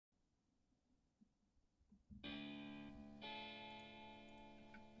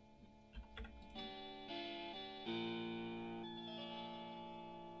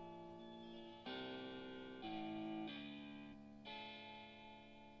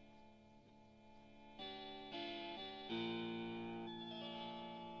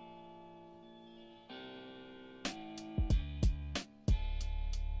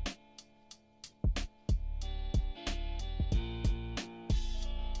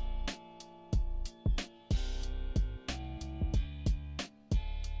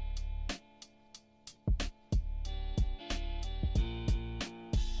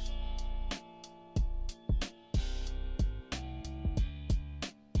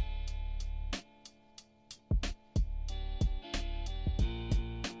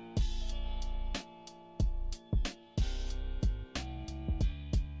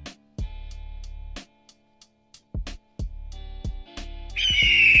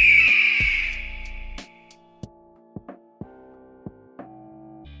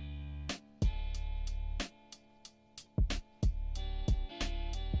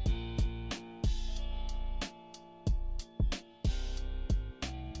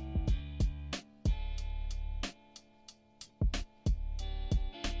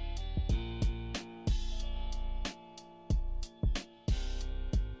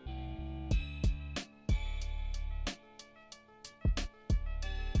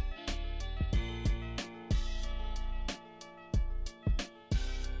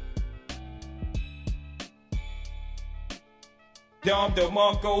Dom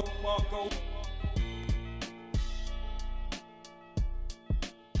DeMarco.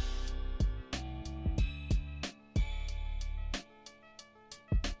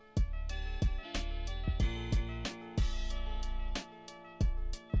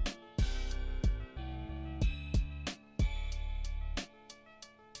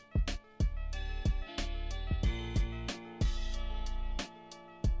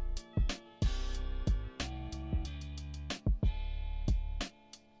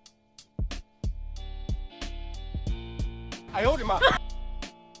 I owed him up.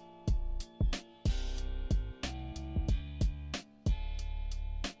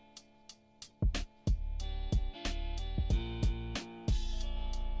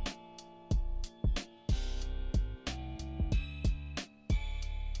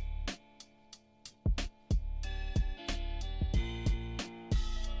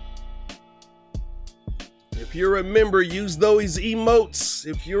 If you're a member, use those emotes.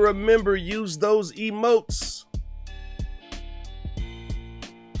 If you're a member, use those emotes.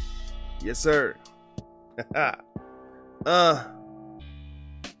 Yes, sir.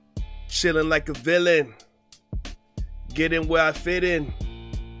 Chilling like a villain. Getting where I fit in.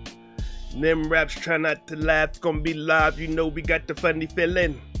 NemRaps, try not to laugh. Gonna be live. You know we got the funny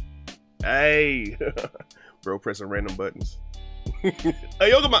feeling. Hey. Bro, pressing random buttons.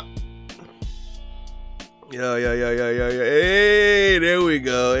 Hey, yo, come on. Yeah. Hey, there we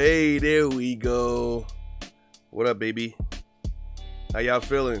go. Hey, there we go. What up, baby? How y'all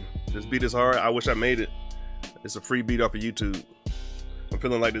feeling? This beat is hard. I wish I made it. It's a free beat off of YouTube. I'm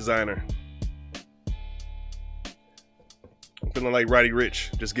feeling like designer. I'm feeling like Roddy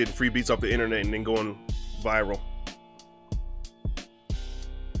Rich, just getting free beats off the internet and then going viral.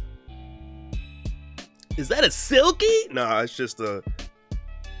 Is that a silky? Nah, it's just a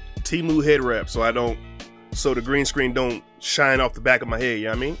Temu head wrap, so the green screen don't shine off the back of my head,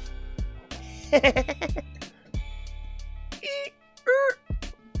 you know what I mean?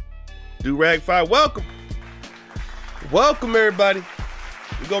 Do Rag 5, welcome. Welcome, everybody.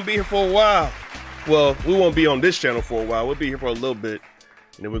 We're gonna be here for a while. Well, we won't be on this channel for a while. We'll be here for a little bit.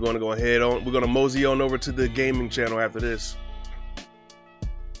 And then we're gonna go ahead on. We're gonna mosey on over to the gaming channel after this.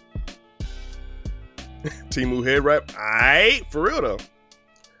 Temu head wrap. Aight, for real though.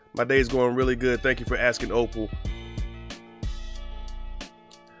 My day's going really good. Thank you for asking, Opal.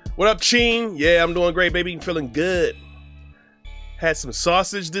 What up, Ching? Yeah, I'm doing great, baby. I'm feeling good. Had some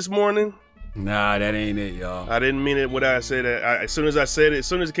sausage this morning. Nah, that ain't it, y'all. I didn't mean it what I said. As soon as I said it, as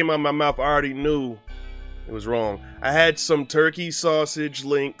soon as it came out of my mouth, I already knew it was wrong. I had some turkey sausage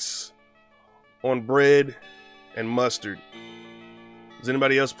links on bread and mustard. Does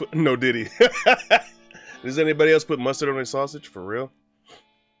anybody else put... No, did he? Does anybody else put mustard on their sausage? For real?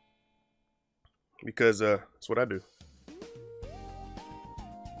 Because that's what I do.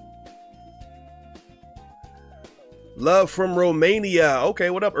 Love from Romania. Okay,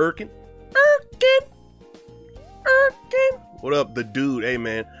 what up, Erkin? Erkin. What up, the dude? Hey,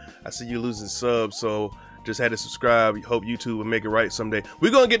 man, I see you losing subs, so just had to subscribe. Hope YouTube will make it right someday.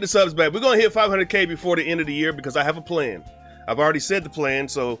 We're going to get the subs back. We're going to hit 500K before the end of the year because I have a plan. I've already said the plan,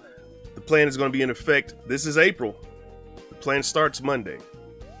 so the plan is going to be in effect. This is April. The plan starts Monday.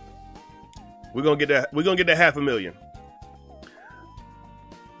 We're going to get that. We're going to get that 500,000.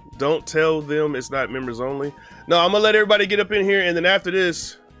 Don't tell them it's not members only. No, I'm gonna let everybody get up in here, and then after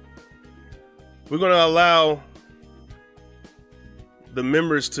this, we're gonna allow the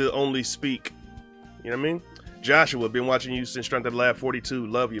members to only speak. You know what I mean? Joshua, been watching you since Strength of the Lab 42.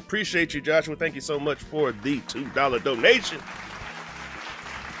 Love you. Appreciate you, Joshua. Thank you so much for the $2 donation.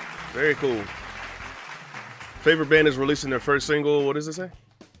 Very cool. Favorite band is releasing their first single. What does it say?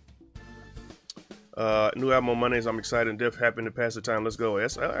 New album on Mondays. I'm excited and Def happy to pass the time. Let's go.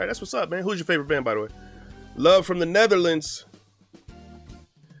 That's all right. That's what's up, man. Who's your favorite band, by the way? Love from the Netherlands.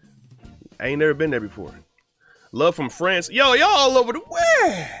 I ain't never been there before. Love from France. Yo, y'all all over the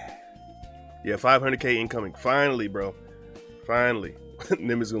way. Yeah, 500K incoming. Finally, bro. Finally.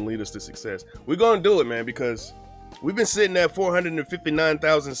 Nem is gonna lead us to success. We're gonna do it, man, because we've been sitting at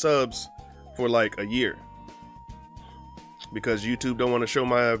 459,000 subs for like a year. Because YouTube don't want to show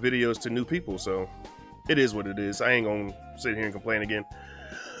my videos to new people, so it is what it is. I ain't gonna sit here and complain again.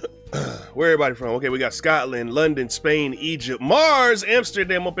 Where everybody from? Okay, we got Scotland, London, Spain, Egypt, Mars,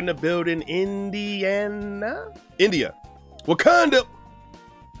 Amsterdam up in the building, India, Wakanda.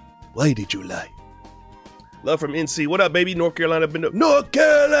 Why did you lie? Love from NC. What up, baby? North Carolina. North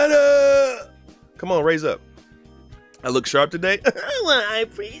Carolina. Come on, raise up. I look sharp today. Well, I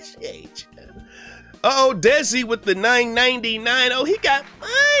appreciate you. Uh-oh, Desi with the $9.99. Oh, he got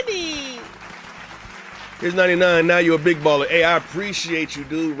money. Here's 99. Now you're a big baller. Hey, I appreciate you,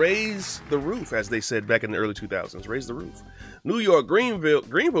 dude. Raise the roof, as they said back in the early 2000s. Raise the roof. New York, Greenville,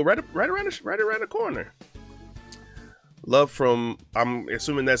 right around the corner. Love from, I'm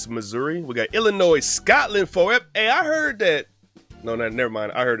assuming that's Missouri. We got Illinois, Scotland forever. Hey, I heard that. No, never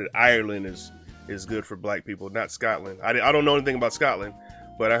mind. I heard that Ireland is good for black people, not Scotland. I don't know anything about Scotland,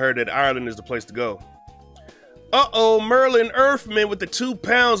 but I heard that Ireland is the place to go. Uh-oh, Merlin Earthman with the 2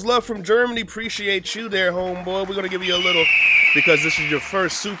 pounds. Love from Germany. Appreciate you there, homeboy. We're going to give you a little, because this is your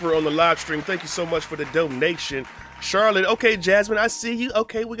first super on the live stream. Thank you so much for the donation. Charlotte, okay, Jasmine, I see you.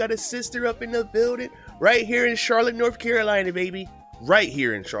 Okay, we got a sister up in the building. Right here in Charlotte, North Carolina, baby. Right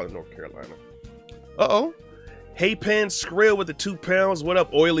here in Charlotte, North Carolina. Uh-oh. Hey, Pan Skrill with the 2 pounds. What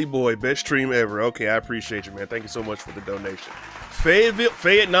up, oily boy? Best stream ever. Okay, I appreciate you, man. Thank you so much for the donation.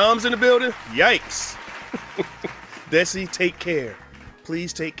 Vietnam's in the building? Yikes. Desi, take care.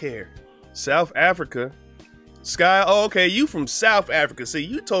 Please take care. South Africa. Sky, oh, okay, you from South Africa. See,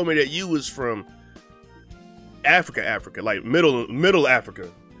 you told me that you was from Africa, like middle Africa.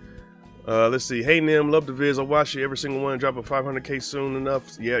 Let's see. Hey, Nem, love the vids. I'll watch you every single one. Drop a 500K soon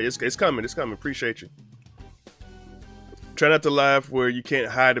enough. Yeah, it's coming. It's coming. Appreciate you. Try not to laugh where you can't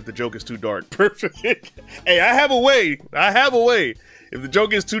hide if the joke is too dark. Perfect. Hey, I have a way. If the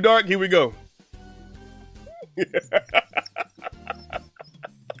joke is too dark, here we go.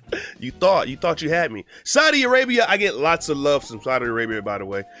 You thought you had me. Saudi Arabia, I get lots of love from Saudi Arabia, by the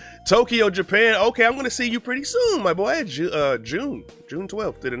way. Tokyo, Japan. Okay, I'm gonna see you pretty soon, my boy. June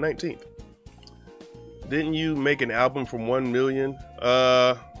 12th to the 19th. Didn't you make an album from 1 million?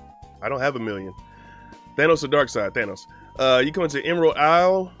 I don't have 1 million. Thanos the dark side, Thanos. You coming to Emerald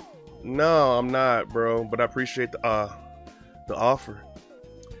Isle? No, I'm not, bro. But I appreciate the offer.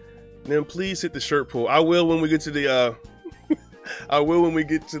 Then please hit the shirt pull. I will when we get to the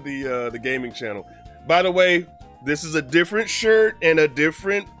the gaming channel. By the way, this is a different shirt and a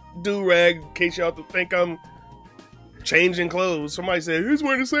different do-rag in case y'all think I'm changing clothes. Somebody said, he's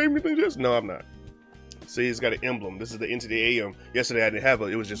wearing the same thing. Just no, I'm not. See, it's got an emblem. This is the Into the AM. Yesterday I didn't have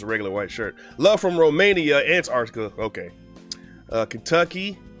it. It was just a regular white shirt. Love from Romania, Antarctica. Okay.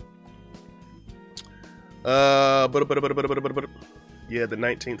 Kentucky. Yeah, the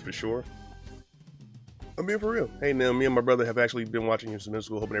 19th for sure. I'm being for real. Hey, now, me and my brother have actually been watching you since middle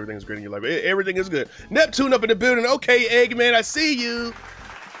school. Hoping everything is great in your life. Everything is good. Neptune up in the building. Okay, Eggman, I see you.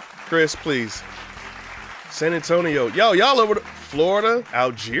 Chris, please. San Antonio. Yo, y'all over to Florida,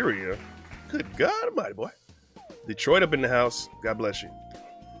 Algeria. Good God almighty, boy. Detroit up in the house. God bless you.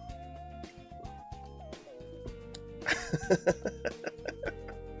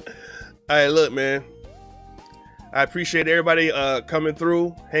 All right, look, man. I appreciate everybody coming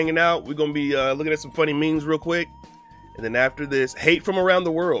through, hanging out. We're going to be looking at some funny memes real quick. And then after this, hate from around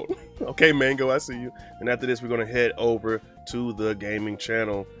the world. Okay, Mango, I see you. And after this, we're going to head over to the gaming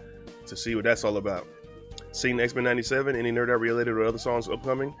channel to see what that's all about. Seen X-Men 97? Any Nerd Out related or other songs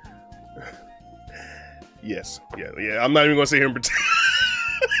upcoming? Yes. Yeah. I'm not even going to sit here and pretend.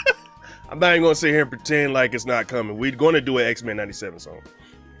 I'm not even going to sit here and pretend like it's not coming. We're going to do an X-Men 97 song.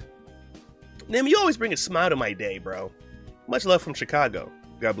 Nem, you always bring a smile to my day, bro. Much love from Chicago.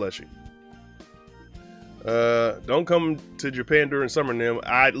 God bless you. Don't come to Japan during summer, Nem.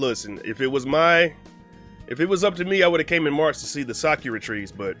 Listen, if it was up to me, I would have came in March to see the Sakura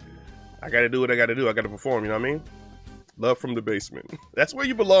trees, but I gotta do what I gotta do. I gotta perform, you know what I mean? Love from the basement. That's where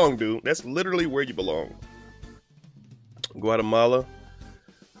you belong, dude. That's literally where you belong. Guatemala.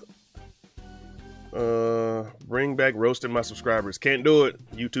 Bring back roasting my subscribers. Can't do it.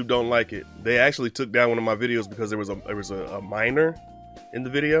 YouTube don't like it. They actually took down one of my videos because there was a minor in the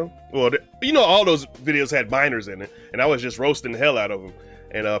video. Well, you know, all those videos had minors in it, and I was just roasting the hell out of them.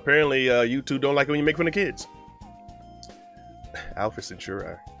 And apparently, YouTube don't like it when you make fun of kids. Alpha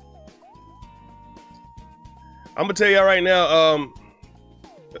Centauri. I'm gonna tell y'all right now.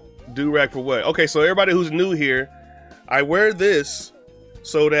 Do-rag for what? Okay, so everybody who's new here, I wear this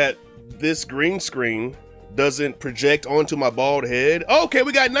so that this green screen doesn't project onto my bald head. Okay,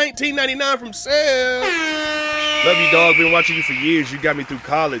 we got $19.99 from Sam. Love you, dog. Been watching you for years. You got me through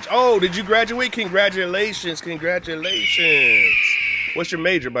college. Oh, did you graduate? Congratulations. Congratulations. What's your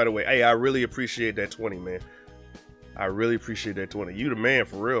major, by the way? Hey, I really appreciate that 20, man. I really appreciate that 20. You the man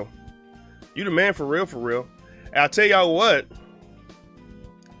for real. You the man for real, for real. And I'll tell y'all what.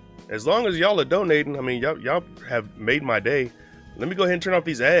 As long as y'all are donating, I mean, y'all have made my day. Let me go ahead and turn off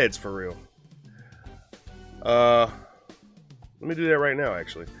these ads for real. Let me do that right now,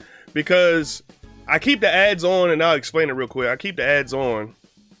 actually. Because I keep the ads on, and I'll explain it real quick. I keep the ads on.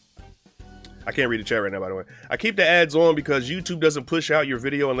 I can't read the chat right now, by the way. I keep the ads on because YouTube doesn't push out your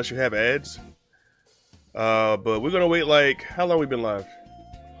video unless you have ads. But we're gonna wait like, how long we been live?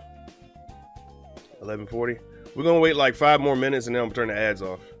 11:40. We're gonna wait like 5 more minutes and then I'm gonna turn the ads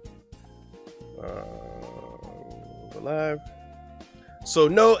off. We're live. So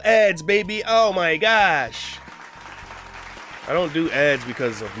no ads, baby. Oh my gosh. I don't do ads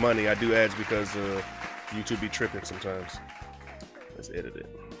because of money. I do ads because YouTube be tripping sometimes. Let's edit it.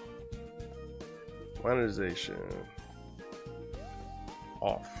 Monetization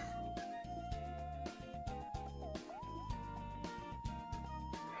off.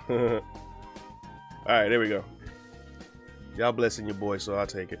 All right, there we go. Y'all blessing your boy, so I'll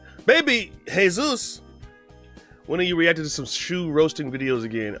take it. Baby Jesus, when are you reacting to some shoe roasting videos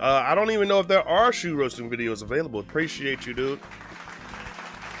again? I don't even know if there are shoe roasting videos available. Appreciate you, dude.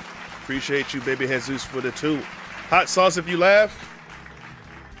 Appreciate you, baby Jesus, for the 2. Hot sauce if you laugh.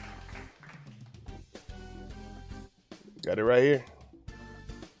 Got it right here.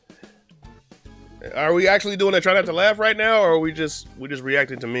 Are we actually doing a try not to laugh right now, or are we just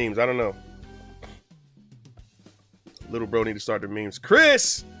reacting to memes? I don't know. Little bro need to start the memes.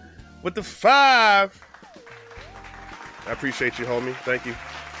 Chris with the 5. I appreciate you, homie. Thank you.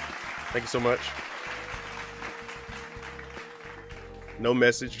 Thank you so much. No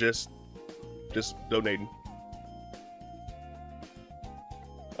message, just donating.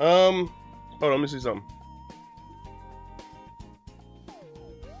 Hold on, let me see something.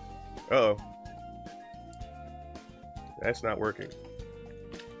 Uh-oh. That's not working.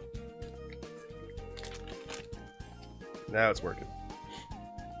 Now it's working.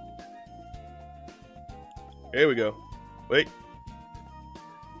 There we go. Wait.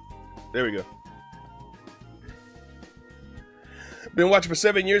 There we go. Been watching for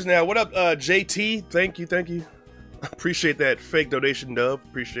 7 years now. What up, JT? Thank you, thank you. Appreciate that fake donation, Dub.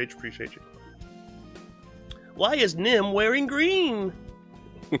 Appreciate you, appreciate you. Why is Nim wearing green?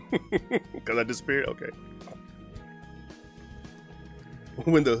 Because I disappeared? Okay.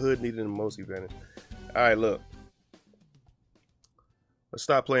 When the hood needed the most, he vanished. Alright, look. Let's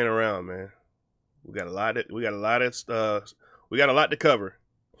stop playing around, man. We got a lot to cover.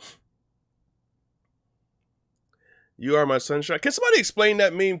 You are my sunshine. Can somebody explain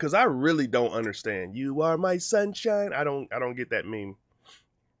that meme? Because I really don't understand. You are my sunshine. I don't get that meme.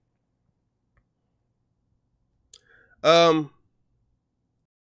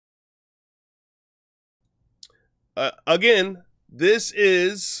 Again, this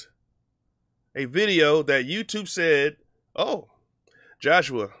is a video that YouTube said, oh,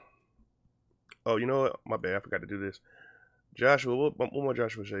 Joshua. Oh, you know what? My bad. I forgot to do this. Joshua, what more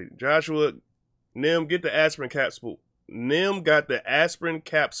Joshua say? Joshua, Nim, get the aspirin capsule. Nim got the aspirin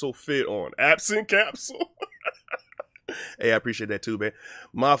capsule fit on. Absent capsule. Hey, I appreciate that too, man.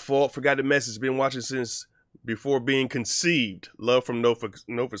 My fault. Forgot the message. Been watching since before being conceived. Love from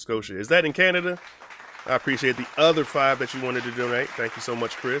Nova Scotia. Is that in Canada? I appreciate the other 5 that you wanted to donate. Thank you so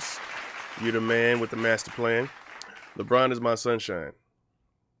much, Chris. You're the man with the master plan. LeBron is my sunshine.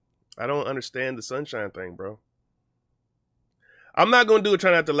 I don't understand the sunshine thing, bro. I'm not going to do a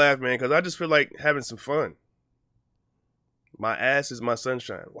try not to laugh, man, because I just feel like having some fun. My ass is my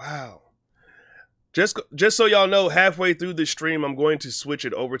sunshine. Wow. Just so y'all know, halfway through this stream, I'm going to switch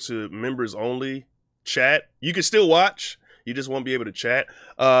it over to members only chat. You can still watch. You just won't be able to chat.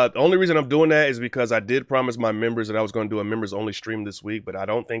 The only reason I'm doing that is because I did promise my members that I was going to do a members only stream this week, but I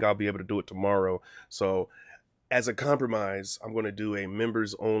don't think I'll be able to do it tomorrow. So as a compromise, I'm going to do a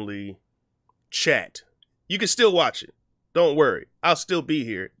members only chat. You can still watch it. Don't worry. I'll still be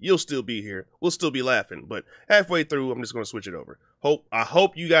here. You'll still be here. We'll still be laughing. But halfway through, I'm just going to switch it over. I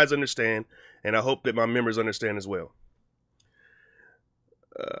hope you guys understand, and I hope that my members understand as well.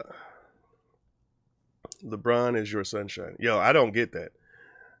 LeBron is your sunshine. Yo, I don't get that.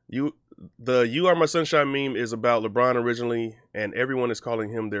 You are my sunshine meme is about LeBron originally, and everyone is calling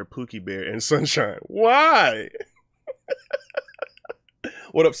him their Pookie Bear and Sunshine. Why?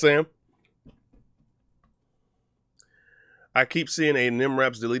 What up, Sam? I keep seeing a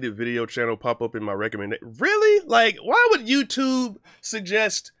NemRaps deleted video channel pop up in my recommendation. Really? Like, why would YouTube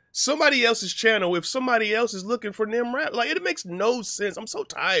suggest somebody else's channel if somebody else is looking for NemRaps? Like, it makes no sense. I'm so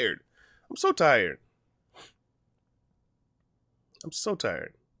tired. I'm so tired. I'm so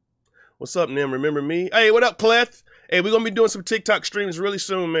tired. What's up, Nem? Remember me? Hey, what up, Cleth? Hey, we're going to be doing some TikTok streams really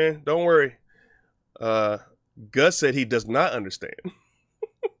soon, man. Don't worry. Gus said he does not understand.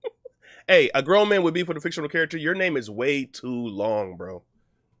 Hey, a grown man would be for the fictional character. Your name is way too long, bro.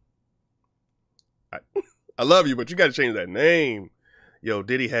 I love you, but you got to change that name. Yo,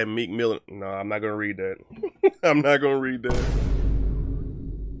 Diddy had Meek Mill. No, I'm not going to read that. I'm not going to read that.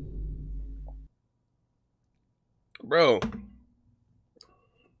 Bro.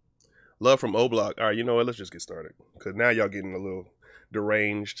 Love from O-Block. All right, you know what? Let's just get started. Because now y'all getting a little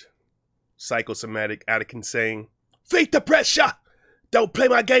deranged, psychosomatic, out of insane. Feed the pressure! Don't play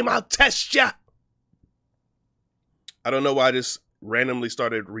my game, I'll test ya! I don't know why I just randomly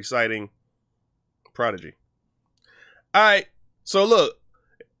started reciting Prodigy. All right, so look,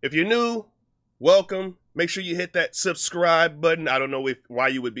 if you're new, welcome. Make sure you hit that subscribe button. I don't know why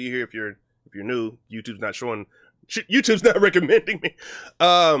you would be here if you're new. YouTube's not recommending me.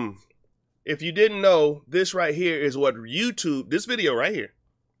 If you didn't know, this right here is what this video right here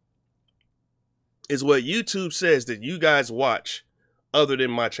is what YouTube says that you guys watch other than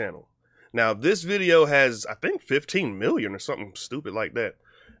my channel. Now, this video has, I think, 15 million or something stupid like that.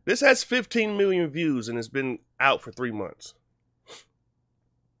 This has 15 million views and it's been out for 3 months.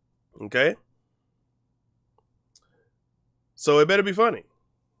 Okay? So it better be funny.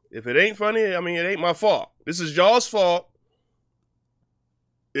 If it ain't funny, I mean, it ain't my fault. This is y'all's fault.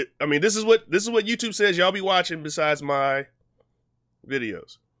 This is what YouTube says y'all be watching besides my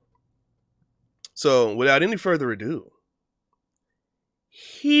videos. So, without any further ado,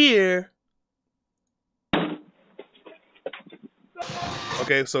 here.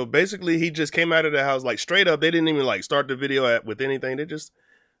 Okay, so basically he just came out of the house, like straight up. They didn't even like start the video with anything. They just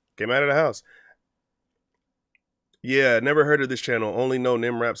came out of the house. Yeah, never heard of this channel. Only know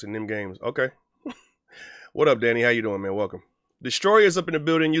NemRaps and Nem Games. Okay. What up, Danny? How you doing, man? Welcome. Destroyer's up in the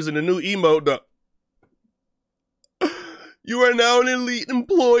building using the new emote. You are now an elite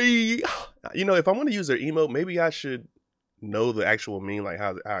employee. You know, if I want to use their emote, maybe I should know the actual meaning, like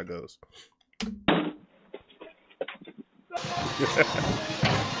how it goes.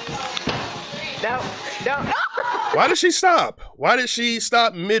 No. Why did she stop? Why did she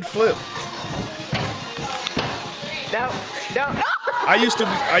stop mid-flip? No. I used to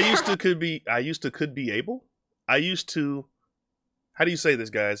could be able. How do you say this,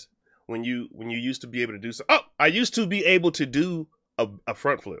 guys? When you used to be able to do so. Oh, I used to be able to do a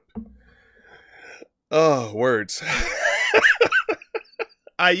front flip. Oh, words.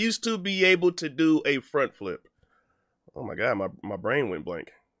 I used to be able to do a front flip. Oh my God, my brain went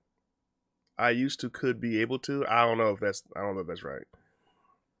blank. I could be able to. I don't know if that's right.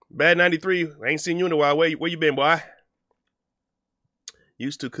 Bad 93. I ain't seen you in a while. Where you been, boy?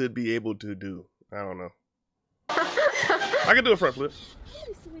 Used to could be able to do. I don't know. I can do a front flip.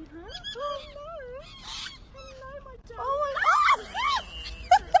 Hey, sweetheart. Oh,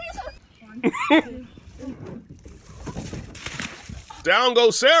 no. Oh, my Down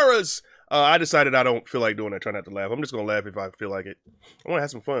goes Sarah's. I decided I don't feel like doing that. Try not to laugh. I'm just going to laugh if I feel like it. I want to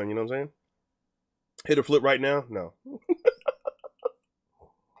have some fun. You know what I'm saying? Hit a flip right now? No.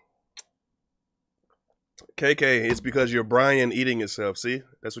 KK, it's because you're Brian eating yourself. See?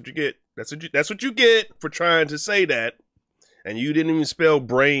 That's what you get. That's what you get for trying to say that. And you didn't even spell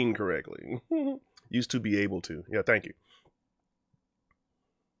brain correctly. Used to be able to. Yeah, thank you.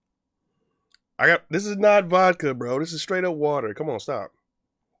 This is not vodka, bro. This is straight up water. Come on, stop.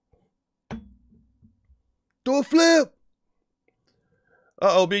 Do a flip.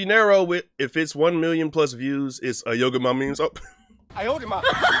 Uh-oh, be narrow with if it's 1 million plus views, it's a yoga mom memes. Oh. I owed him up.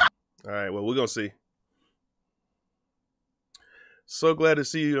 All right, well, we're going to see. So glad to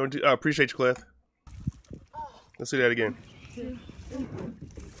see you. I appreciate you, Cleth. Let's see that again.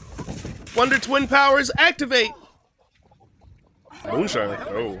 Wonder Twin Powers activate. Moonshine.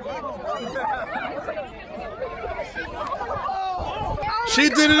 Oh. She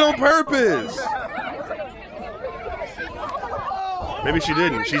did it on purpose. Maybe she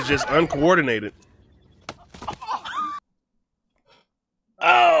didn't. She's just uncoordinated.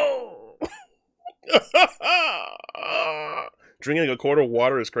 Oh! Drinking a quart of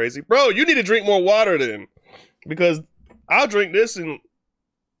water is crazy. Bro, you need to drink more water then. Because I'll drink this and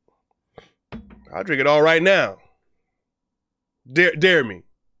I'll drink it all right now. Dare me.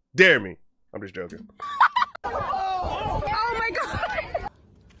 Dare me. I'm just joking. Oh, my God.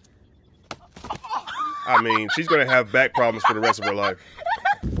 I mean, she's going to have back problems for the rest of her life.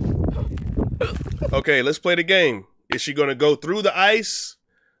 Okay, let's play the game. Is she going to go through the ice?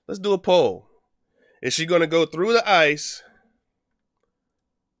 Let's do a poll. Is she going to go through the ice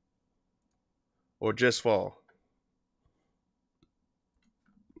or just fall?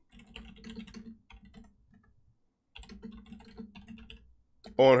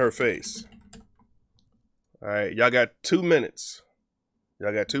 On her face. All right, y'all got 2 minutes.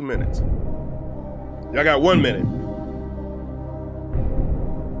 Y'all got 2 minutes. Y'all got 1 minute.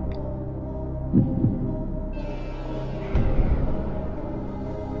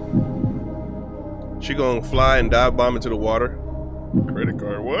 She gonna fly and dive bomb into the water. Credit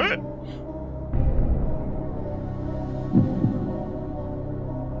card, what?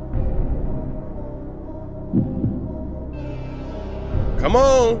 Come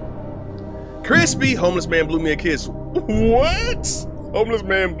on. Crispy, homeless man blew me a kiss. What? Homeless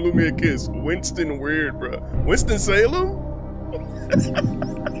man blew me a kiss. Winston Weird, bro. Winston Salem?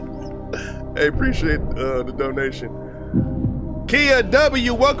 Hey, appreciate the donation. Kia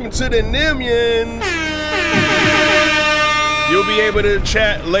W, welcome to the Nemians. You'll be able to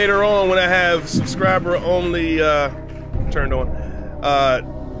chat later on when I have subscriber only turned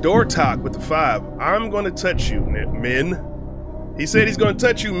on. Door Talk with the 5. I'm gonna touch you, men. He said he's gonna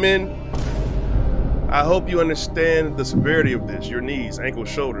touch you, men. I hope you understand the severity of this. Your knees, ankles,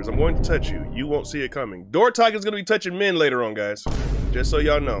 shoulders. I'm going to touch you. You won't see it coming. Door Talk is gonna be touching men later on, guys. Just so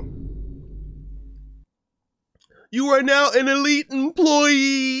y'all know. You are now an elite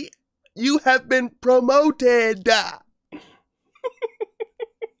employee. You have been promoted.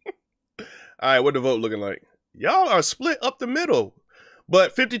 Alright, what the vote looking like? Y'all are split up the middle.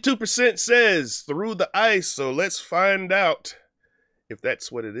 But 52% says through the ice, so let's find out if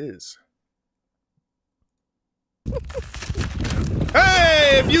that's what it is.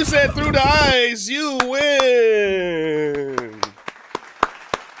 Hey, if you said through the ice, you win.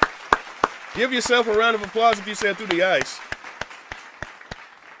 Give yourself a round of applause if you said through the ice.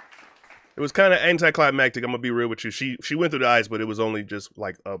 It was kind of anticlimactic, I'm gonna be real with you. She went through the ice, but it was only just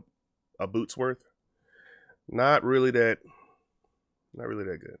like a boot's worth. Not really that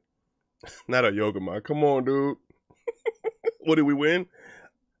good. Not a yoga mat. Come on, dude. What did we win?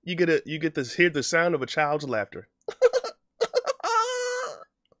 You get to hear the sound of a child's laughter.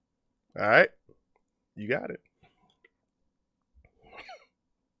 All right, you got it.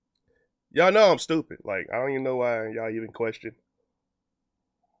 Y'all know I'm stupid. Like, I don't even know why y'all even question.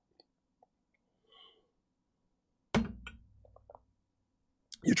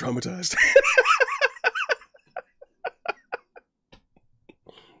 You're traumatized.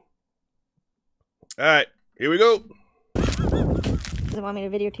 All right, here we go. Doesn't want me to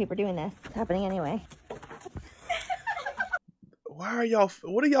videotape her doing this. It's happening anyway. Why are y'all?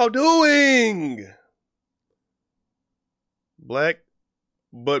 What are y'all doing? Black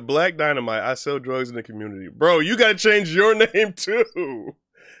Dynamite. I sell drugs in the community, bro. You gotta change your name too.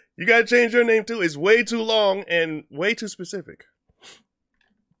 You gotta change your name too. It's way too long and way too specific.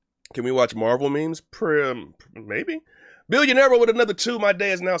 Can we watch Marvel memes? Maybe. Billionaire with another 2. My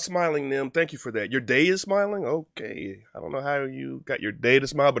day is now smiling, Nim. Thank you for that. Your day is smiling? Okay. I don't know how you got your day to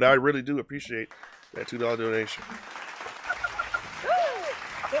smile, but I really do appreciate that $2 donation.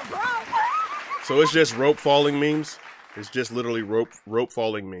 So it's just rope falling memes? It's just literally rope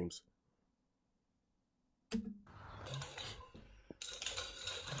falling memes.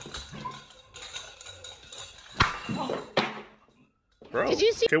 Bro, did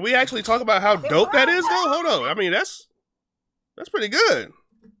you see? Can we actually talk about how dope that is, though? Hold on. I mean, that's pretty good.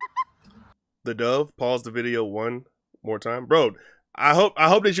 The Dove, pause the video one more time. Bro, I hope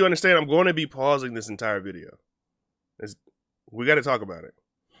that you understand I'm going to be pausing this entire video. We got to talk about it.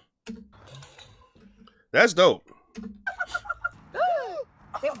 That's dope.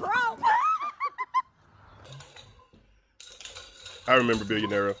 It broke. I remember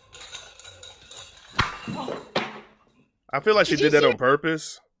Billionaire. I feel like she did that on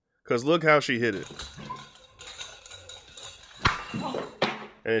purpose, because look how she hit it.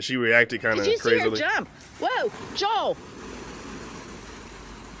 And she reacted kind of crazily. Did you see her jump? Whoa, Joel.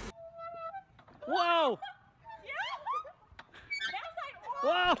 Whoa.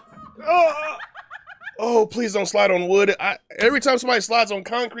 Whoa. Oh, please don't slide on wood. Every time somebody slides on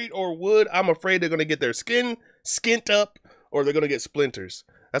concrete or wood, I'm afraid they're going to get their skin skint up or they're going to get splinters.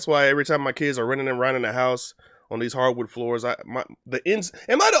 That's why every time my kids are running around in the house on these hardwood floors, am I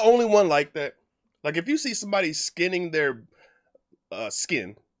the only one like that? Like, if you see somebody skinning their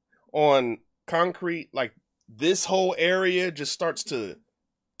skin on concrete, like, this whole area just starts to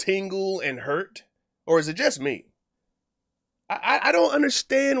tingle and hurt? Or is it just me? I don't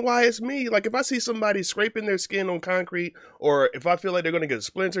understand why it's me. Like, if I see somebody scraping their skin on concrete, or if I feel like they're going to get a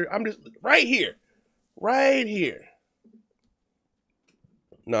splinter, I'm just right here. Right here.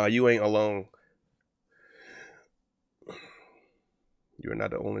 Nah, you ain't alone. You're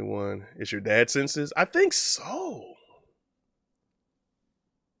not the only one. It's your dad senses? I think so.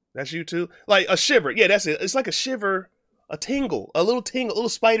 That's you too? Like a shiver. Yeah, that's it. It's like a shiver, a tingle, a little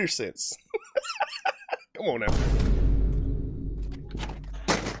spider sense. Come on now.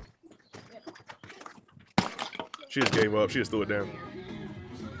 She just gave up. She just threw it down.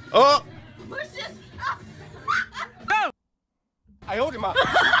 Oh! Push this. I owed him up.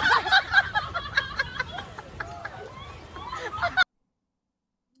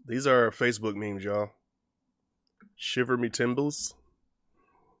 These are Facebook memes, y'all. Shiver me timbers.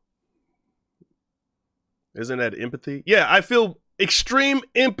 Isn't that empathy? Yeah, I feel extreme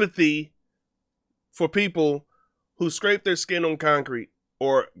empathy for people who scrape their skin on concrete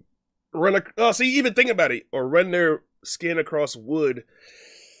or even think about it, or run their skin across wood.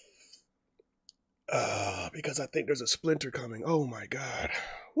 Because I think there's a splinter coming. Oh my God.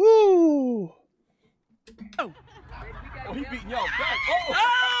 Woo! Oh, he beating y'all back.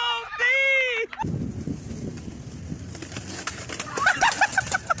 Oh,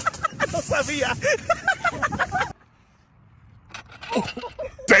 No sabía.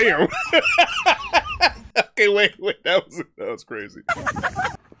 Damn. Okay, wait. That was crazy.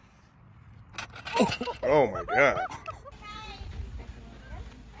 Oh my God.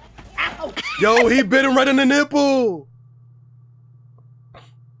 Yo, he bit him right in the nipple.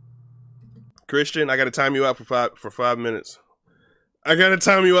 Christian, I gotta time you out for 5 minutes. I gotta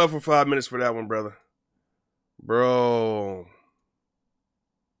time you out for 5 minutes for that one, brother. Bro.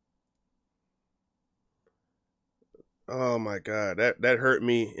 Oh my God, that hurt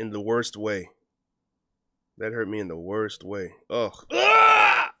me in the worst way. That hurt me in the worst way. Ugh.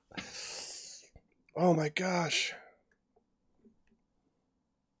 Ah! Oh my gosh.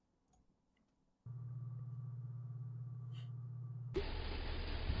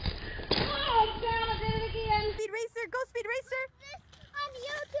 Speed Racer, go Speed Racer! On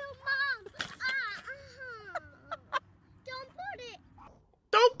YouTube, Mom. Don't put it.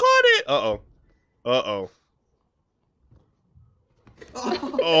 Don't put it. Uh-oh. Uh-oh.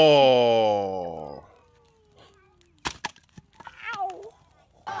 Oh.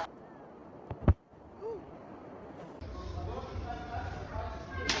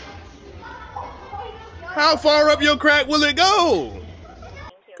 How far up your crack will it go?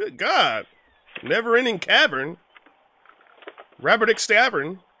 Good God. Never-ending cavern. Rabbit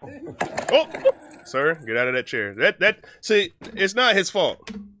Tavern. Oh, sir, get out of that chair. See, it's not his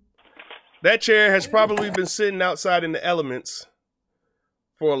fault. That chair has probably been sitting outside in the elements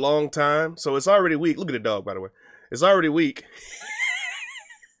for a long time, so it's already weak. Look at the dog, by the way. It's already weak.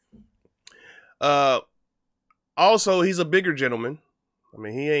 Also, he's a bigger gentleman. I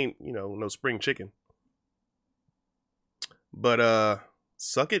mean, he ain't, no spring chicken. But,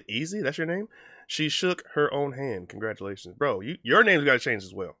 Suck It Easy, that's your name? She shook her own hand. Congratulations. Bro, your name's got to change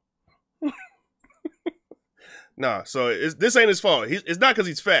as well. Nah, so this ain't his fault. It's not because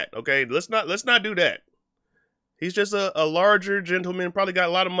he's fat, okay? Let's not do that. He's just a larger gentleman, probably got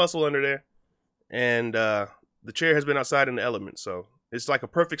a lot of muscle under there. And the chair has been outside in the elements, so it's like a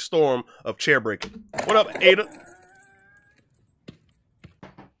perfect storm of chair breaking. What up, Ada?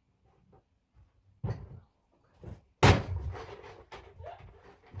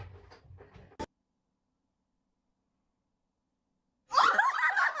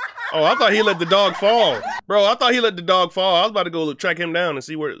 Oh, I thought he let the dog fall, bro. I thought he let the dog fall. I was about to go track him down and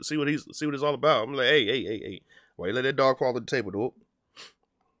see what it's all about. I'm like, hey, why you let that dog fall to the table, dude?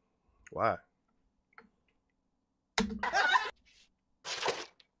 Why?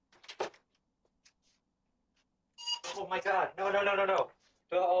 Oh my God! No!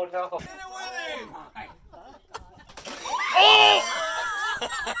 Oh no! Oh!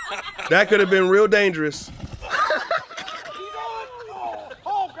 That could have been real dangerous.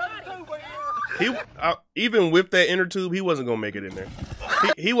 Even with that inner tube, he wasn't gonna make it in there.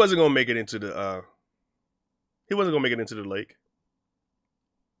 He wasn't gonna make it into the he wasn't gonna make it into the lake.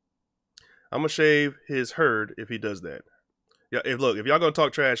 I'm gonna shave his herd if he does that. Yeah, if y'all gonna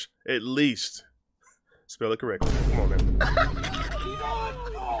talk trash, at least spell it correctly. Come on, man.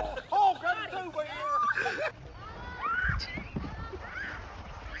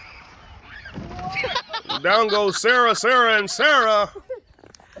 Down goes Sarah, and Sarah.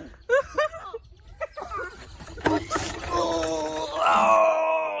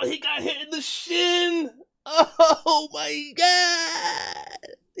 Oh, he got hit in the shin. Oh my God.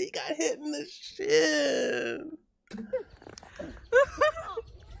 He got hit in the shin.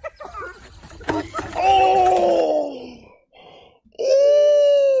 Oh.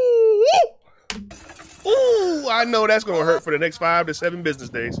 Ooh, I know that's going to hurt for the next 5 to 7 business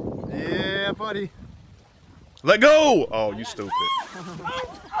days. Yeah, buddy. Let go. Oh, you stupid.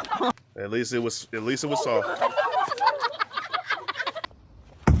 At least it was soft.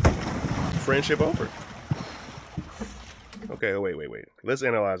 Friendship over. Okay, wait. Let's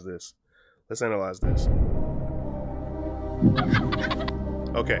analyze this.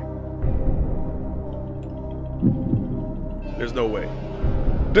 Okay. There's no way.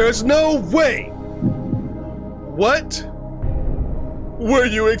 What were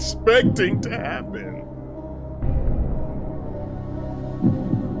you expecting to happen?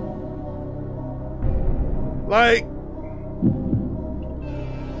 Like,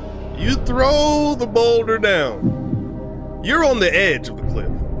 you throw the boulder down. You're on the edge of the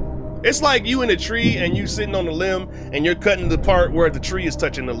cliff. It's like you in a tree and you sitting on the limb and you're cutting the part where the tree is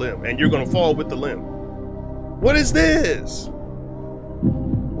touching the limb and you're gonna fall with the limb. What is this?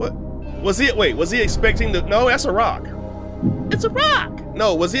 What? Was he expecting to, no, that's a rock. It's a rock.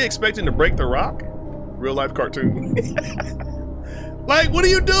 No, was he expecting to break the rock? Real life cartoon. Like, what are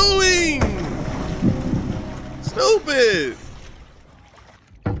you doing? Stupid.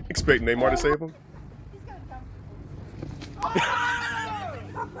 Expect Neymar to save him?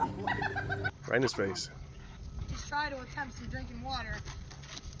 Right in his face. Just try to attempt some drinking water.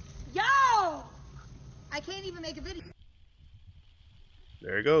 Yo! I can't even make a video.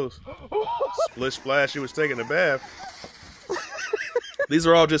 There he goes. Splish splash, he was taking a bath. These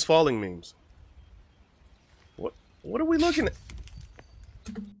are all just falling memes. What are we looking at?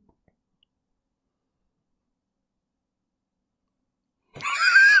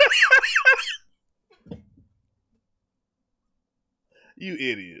 You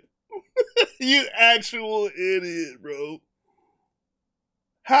idiot. You actual idiot, bro.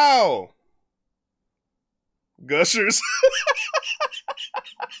 How? Gushers.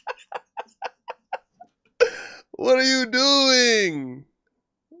 What are you doing?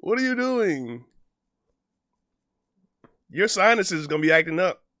 What are you doing? Your sinuses is gonna be acting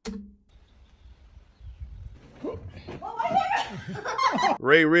up.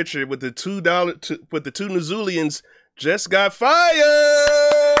 Ray Richard with the $2 with the 2 Newzoolians just got fired.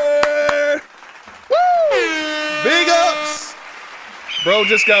 Woo! Big ups. Bro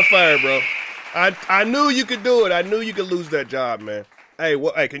just got fired, bro. I knew you could do it. I knew you could lose that job, man. Hey,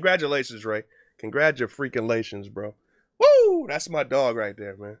 hey, congratulations, Ray. Congratulations, bro. Woo! That's my dog right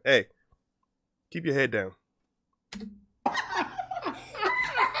there, man. Hey, keep your head down.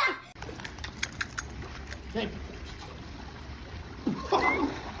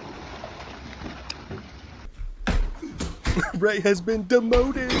 Ray has been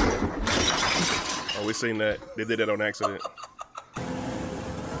demoted. Oh, we seen that. They did that on accident.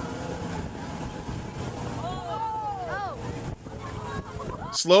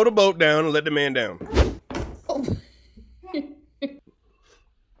 Slow the boat down and let the man down.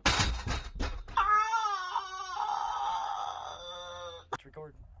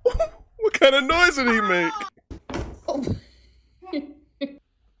 What kind of noise did he make?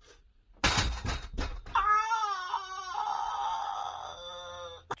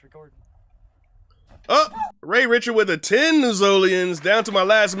 Oh, Ray Richard with a 10 Newzoolians down to my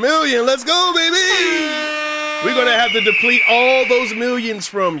last million. Let's go, baby. We're going to have to deplete all those millions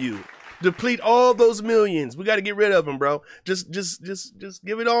from you. Deplete all those millions. We got to get rid of them, bro. Just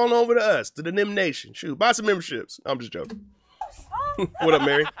give it on over to us, to the Nem Nation. Shoot, buy some memberships. I'm just joking. What up,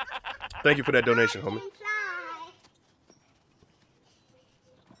 Mary? Thank you for that donation, homie.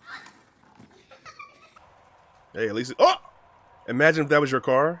 Hey, at least, oh! Imagine if that was your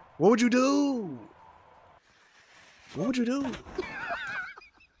car. What would you do? What would you do?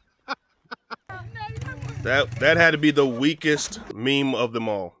 That had to be the weakest meme of them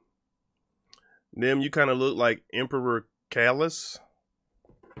all. Nem, you kind of look like Emperor Callus.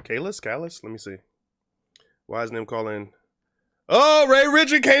 Callus? Let me see. Why is Nem calling? Oh, Ray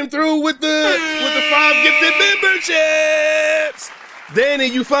Richard came through with the 5 gifted memberships. Danny,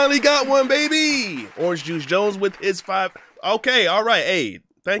 you finally got one, baby. Orange Juice Jones with his 5. Okay, all right. Hey,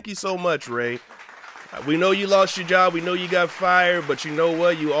 thank you so much, Ray. We know you lost your job. We know you got fired, but you know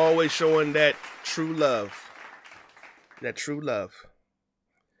what? You always showing that true love. That true love.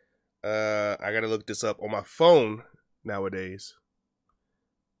 I gotta look this up on my phone nowadays.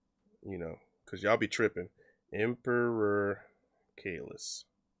 You know, cause y'all be tripping. Emperor Callus.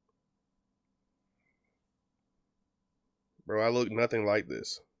 Bro, I look nothing like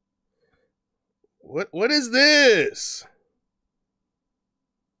this. What is this?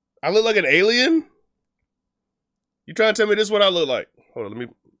 I look like an alien? You trying to tell me this is what I look like? Hold on, let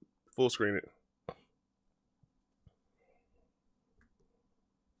me full screen it.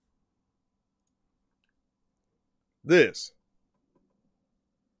 This.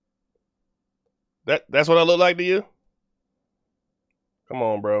 That's what I look like to you? Come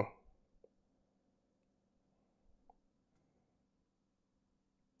on, bro.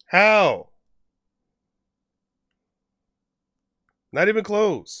 How? Not even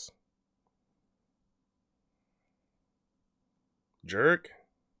close. Jerk.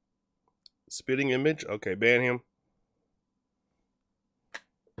 Spitting image. Okay, ban him.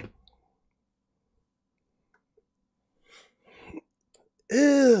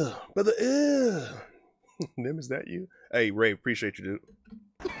 Ew, brother, ew. Nem, is that you? Hey, Ray, appreciate you, dude.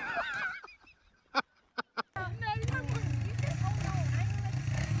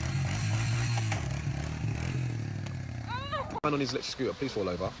 Man on his electric scooter, please fall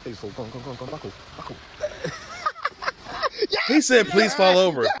over. Please fall. Go on, buckle. He said, please fall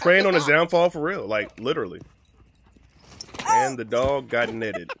over. Praying on his downfall for real. Like, literally. And the dog got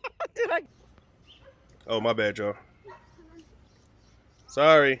netted. Oh, my bad, y'all.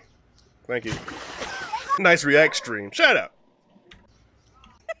 Sorry. Thank you. Nice react stream. Shut up.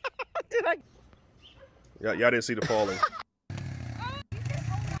 Y'all didn't see the falling.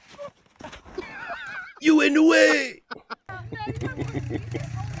 You in the way.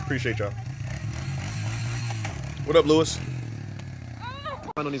 Appreciate y'all. What up, Lewis?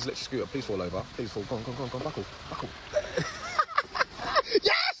 Man on his electric scooter, please fall over. Please fall. Go on, buckle.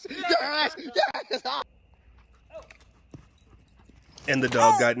 Yes! And the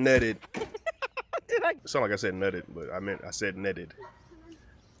dog got netted. It sounded like I said nutted, but I said netted.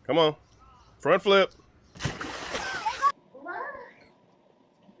 Come on. Front flip.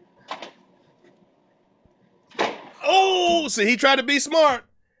 Oh, see, he tried to be smart.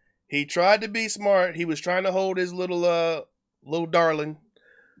 He was trying to hold his little darling.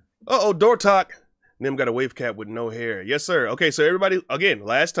 Uh-oh, door talk. Nem got a wave cap with no hair. Yes, sir. Okay, so everybody, again,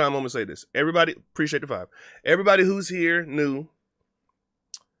 last time I'm going to say this. Everybody, appreciate the 5. Everybody who's here new,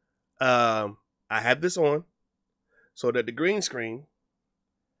 I have this on so that the green screen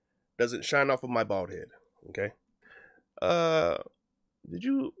doesn't shine off of my bald head. Okay? Did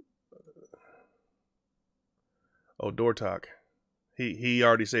you... Oh, door talk. He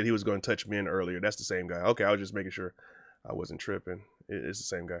already said he was going to touch men earlier. That's the same guy. Okay, I was just making sure I wasn't tripping. It's the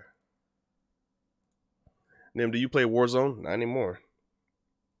same guy. Nem, do you play Warzone? Not anymore.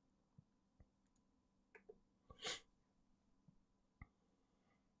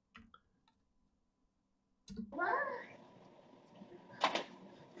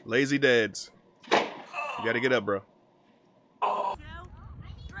 Lazy dads. You gotta get up, bro.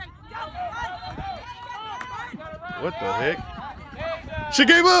 What the heck? She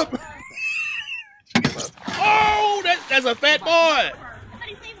gave up! She gave up. Oh, that's a fat boy!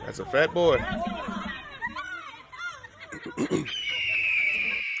 That's a fat boy.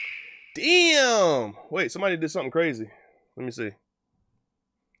 Damn! Wait, somebody did something crazy. Let me see. Is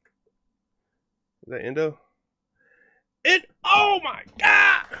that Endo? Oh my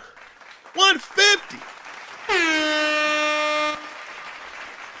God! 150!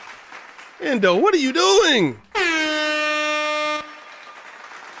 Endo, what are you doing?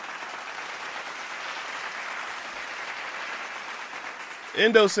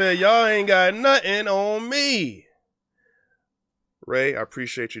 Endo said, y'all ain't got nothing on me. Ray, I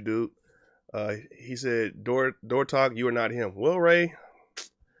appreciate you, dude. He said, door talk, you are not him. Well, Ray,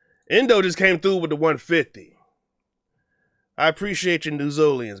 Endo just came through with the 150. I appreciate your New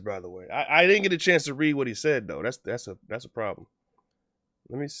Zolians, by the way. I didn't get a chance to read what he said, though. That's a problem.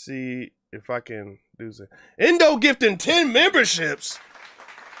 Let me see if I can do that. Endo gifting 10 memberships.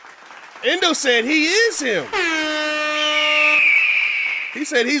 Endo said he is him. He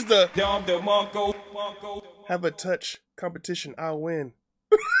said he's the have a touch competition, I'll win.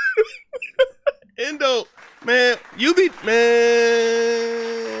 Endo, man, you be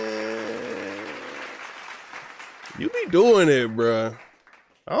doing it, bruh.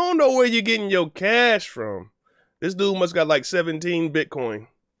 I don't know where you're getting your cash from. This dude must got like 17 Bitcoin.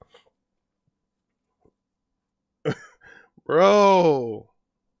 Bro,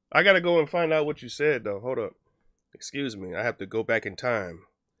 I gotta go and find out what you said, though. Hold up. Excuse me. I have to go back in time.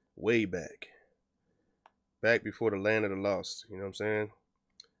 Way back. Back before the land of the lost. You know what I'm saying?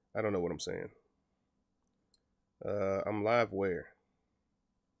 I don't know what I'm saying. I'm live where?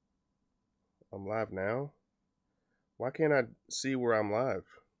 I'm live now? Why can't I see where I'm live?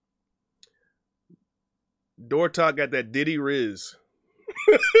 Door Talk got that Diddy Riz.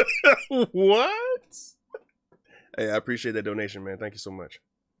 What? Hey, I appreciate that donation, man. Thank you so much.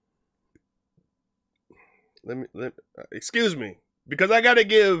 Excuse me, because I gotta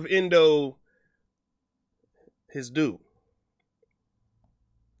give Endo his due.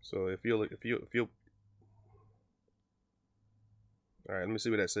 So if you'll, all right, let me see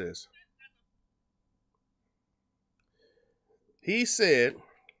what that says. He said,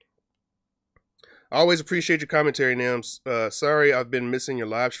 I always appreciate your commentary, Nams. Sorry I've been missing your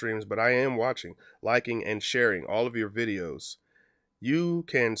live streams, but I am watching, liking, and sharing all of your videos. You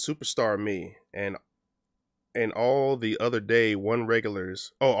can superstar me and all the other day one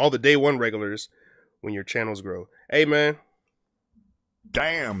regulars. Oh, all the day one regulars when your channels grow. Hey, man.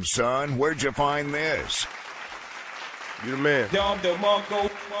 Damn, son, where'd you find this? You the man.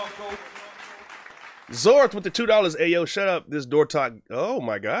 Zorth with the $2. Hey, yo, shut up. This door talk. Oh,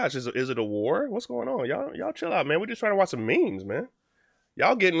 my gosh. Is it a war? What's going on? Y'all chill out, man. We're just trying to watch some memes, man.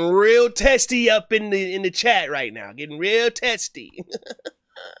 Y'all getting real testy up in the chat right now. Getting real testy.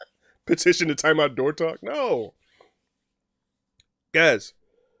 Petition to time out door talk? No. Guys,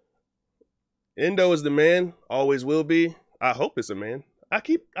 Endo is the man. Always will be. I hope it's a man. I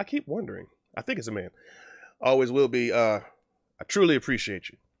keep wondering. I think it's a man. Always will be. I truly appreciate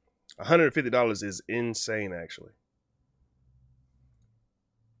you. $150 is insane, actually.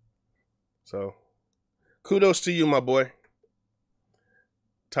 So, kudos to you, my boy.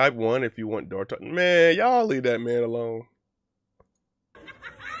 Type 1 if you want door talk. Man, y'all leave that man alone.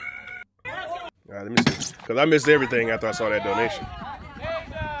 All right, let me see. Because I missed everything after I saw that donation.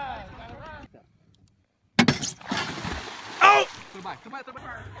 Oh!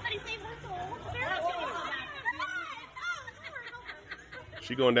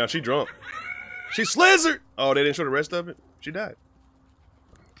 She going down. She drunk. She slizzard. Oh, they didn't show the rest of it? She died.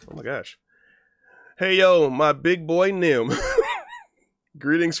 Oh, my gosh. Hey, yo, my big boy Nem.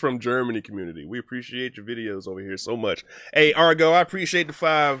 Greetings from Germany community. We appreciate your videos over here so much. Hey, Argo, I appreciate the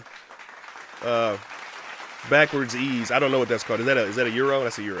 5 backwards E's. I don't know what that's called. Is that a euro?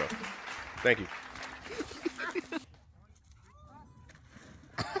 That's a euro. Thank you.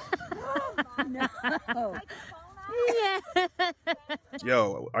 No.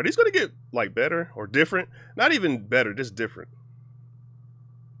 Yo, are these gonna get like better or different? Not even better, just different.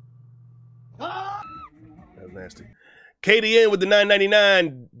 That's nasty. KDN with the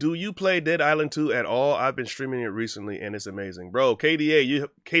 $9.99. Do you play Dead Island 2 at all? I've been streaming it recently and it's amazing. Bro,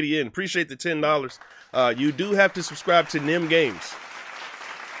 KDN, appreciate the $10. You do have to subscribe to Nem Games.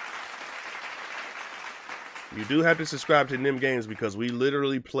 You do have to subscribe to Nem Games because we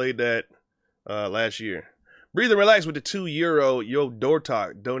literally played that last year. Breathe and relax with the €2. Yo, door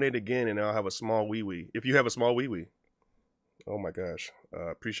talk. Donate again and I'll have a small wee wee. If you have a small wee wee. Oh my gosh.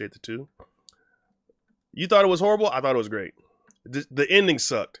 Appreciate the 2. You thought it was horrible? I thought it was great. The ending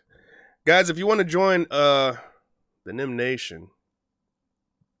sucked. Guys, if you want to join the Nem Nation,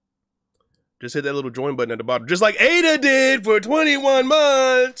 just hit that little join button at the bottom. Just like Ada did for 21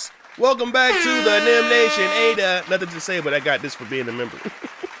 months. Welcome back to the Nem Nation, Ada. Nothing to say, but I got this for being a member.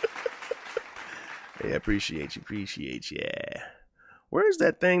 Hey, I appreciate you. Where's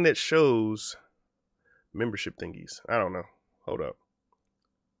that thing that shows membership thingies? I don't know. Hold up.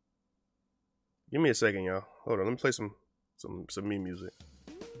 Give me a second, y'all. Hold on, let me play some me music.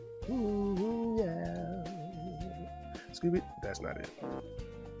 Ooh, yeah. Scooby. That's not it.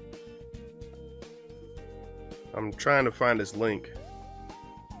 I'm trying to find this link.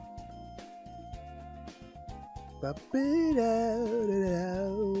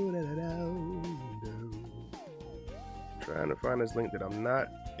 Trying to find this link that I'm not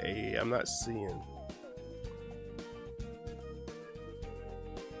seeing.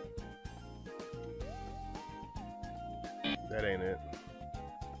 That ain't it.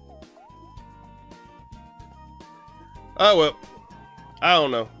 Oh, well. I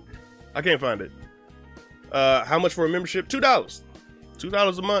don't know. I can't find it. How much for a membership? $2.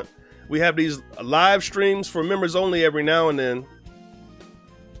 $2 a month. We have these live streams for members only every now and then.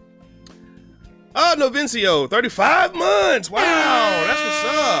 Oh, Novencio, 35 months. Wow, that's what's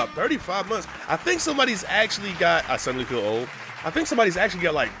up. 35 months. I think somebody's actually got, I suddenly feel old. I think somebody's actually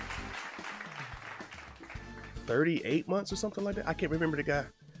got like 38 months or something like that. I can't remember the guy.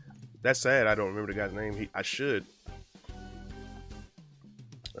 That's sad. I don't remember the guy's name. I should.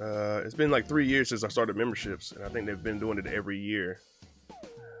 It's been like 3 years since I started memberships, and I think they've been doing it every year.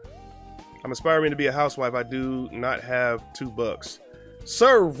 I'm aspiring to be a housewife. I do not have $2.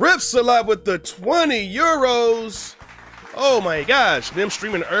 Sir Rips a lot with the 20 euros. Oh my gosh. Them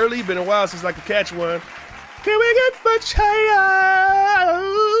streaming early. Been a while since I could catch one. Can we get much higher?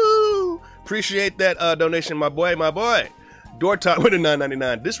 Appreciate that donation, my boy. Door talk with a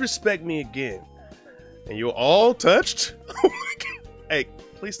 $9.99. Disrespect me again. And you're all touched? Oh my God. Hey,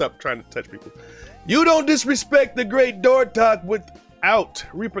 please stop trying to touch people. You don't disrespect the great door talk without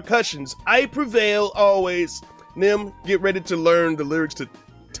repercussions. I prevail always. Nem, get ready to learn the lyrics to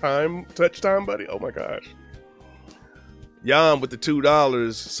Touch Time, buddy. Oh my gosh. Yam with the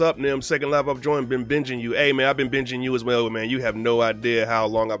 $2. Sup, Nem? Second live I've joined. Been binging you. Hey, man, I've been binging you as well, man. You have no idea how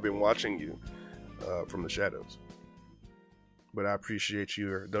long I've been watching you from the shadows. But I appreciate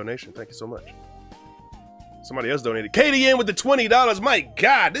your donation. Thank you so much. Somebody else donated. KDN with the $20. My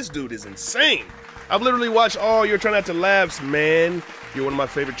God, this dude is insane. I've literally watched all your Try Not to Laughs, man. You're one of my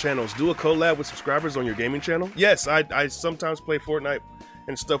favorite channels. Do a collab with subscribers on your gaming channel. Yes, I sometimes play Fortnite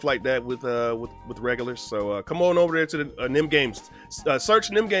and stuff like that with regulars. So come on over there to the Nem Games.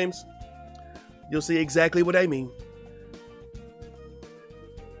 Search Nem Games. You'll see exactly what I mean.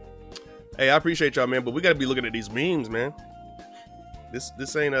 Hey, I appreciate y'all, man, but we gotta be looking at these memes, man.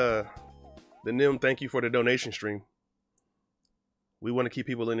 This ain't the Nem thank you for the donation stream. We want to keep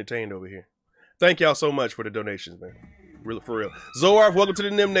people entertained over here. Thank y'all so much for the donations, man. Really, for real. Zoarf, welcome to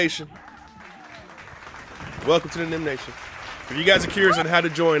the Nem Nation. Welcome to the Nem Nation. If you guys are curious on how to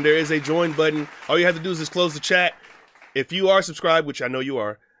join, there is a join button. All you have to do is just close the chat. If you are subscribed, which I know you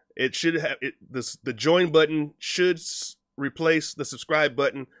are, it should have the join button should replace the subscribe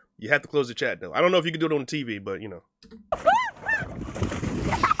button. You have to close the chat though. I don't know if you can do it on TV, but you know.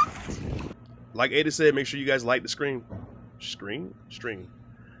 Like Ada said, make sure you guys like the stream. Stream.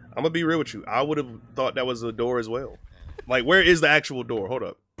 I'm gonna be real with you. I would have thought that was a door as well. Like, where is the actual door? Hold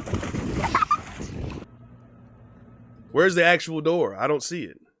up. Where's the actual door? I don't see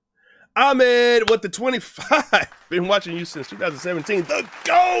it. Ahmed, what the 25? Been watching you since 2017. The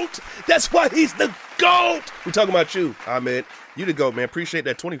GOAT! That's why he's the GOAT! We're talking about you, Ahmed. You the GOAT, man. Appreciate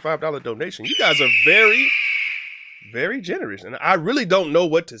that $25 donation. You guys are very, very generous. And I really don't know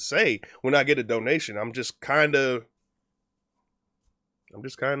what to say when I get a donation. I'm just kind of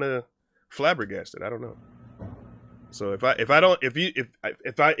flabbergasted. I don't know. So if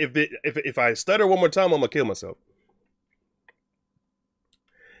I stutter one more time, I'm gonna kill myself.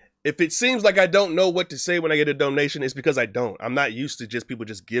 If it seems like I don't know what to say when I get a donation, it's because I don't. I'm not used to just people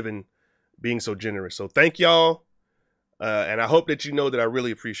just being so generous. So thank y'all, and I hope that you know that I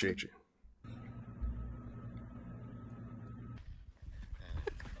really appreciate you.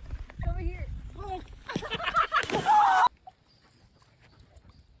 Over here.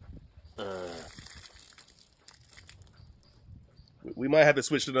 We might have to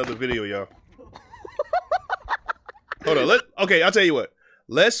switch to another video, y'all. Hold on. Okay, I'll tell you what.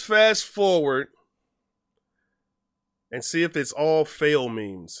 Let's fast forward and see if it's all fail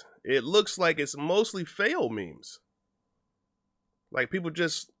memes. It looks like it's mostly fail memes. Like people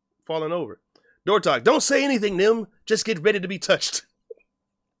just falling over. Door talk. Don't say anything, Nem. Just get ready to be touched.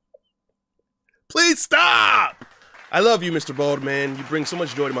 Please stop. I love you, Mr. Bald, man. You bring so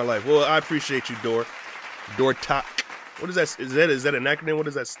much joy to my life. Well, I appreciate you, Door. Door talk. What is that? Is that an acronym? What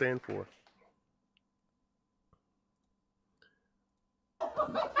does that stand for?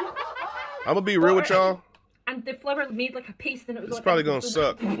 I'm gonna be real with y'all. And the flour made like a paste and it was It's probably gonna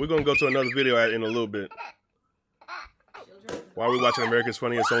suck. We're gonna go to another video in a little bit. While we're watching America's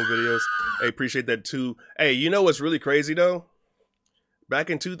Funniest Home Videos. Hey, appreciate that too. Hey, you know what's really crazy though?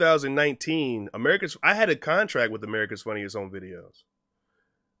 Back in 2019, I had a contract with America's Funniest Home Videos.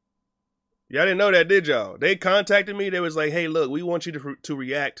 Y'all didn't know that, did y'all? They contacted me. They was like, hey, look, we want you to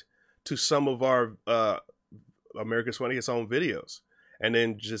react to some of our America's Funniest Home Videos. And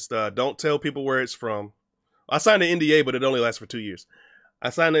then just don't tell people where it's from. I signed an NDA, but it only lasts for 2 years. I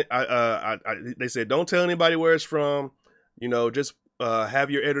signed it. They said, don't tell anybody where it's from. You know, just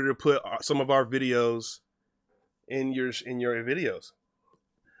have your editor put some of our videos in your videos.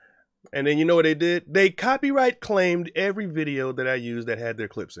 And then you know what they did? They copyright claimed every video that I used that had their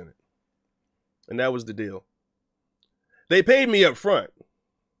clips in it. And that was the deal. They paid me up front.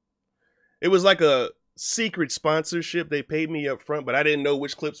 It was like a secret sponsorship. They paid me up front, but I didn't know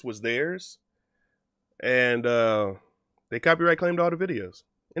which clips was theirs. And they copyright claimed all the videos.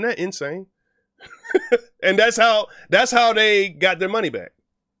 Isn't that insane? And that's how they got their money back.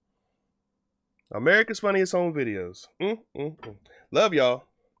 America's Funniest Home Videos. Love y'all.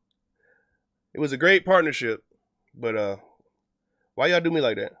 It was a great partnership, but why y'all do me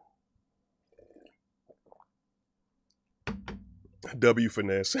like that? W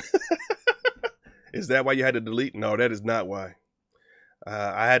finesse. Is that why you had to delete? No, that is not why.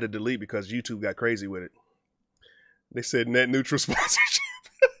 I had to delete because YouTube got crazy with it. They said net neutral sponsorship.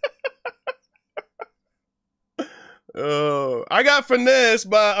 Oh, I got finessed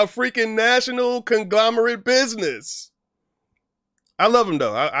by a freaking national conglomerate business. I love them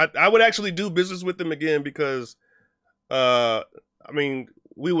though. I would actually do business with them again because, I mean,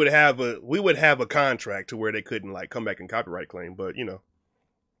 we would have a contract to where they couldn't like come back and copyright claim, but you know.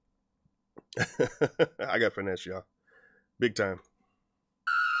 I got finesse, y'all. Big time.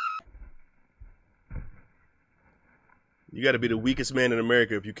 You got to be the weakest man in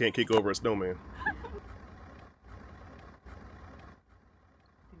America if you can't kick over a snowman.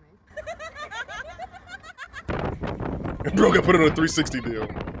 Bro got put on a 360 deal.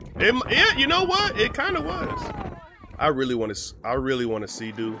 Yeah, you know what? It kind of was. I really want to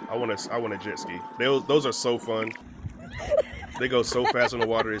see, dude. I want a jet ski. Those are so fun. They go so fast on the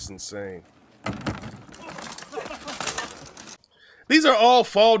water, it's insane. These are all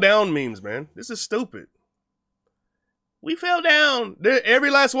fall down memes, man. This is stupid. We fell down.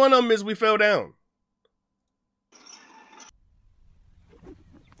 Every last one of them is we fell down.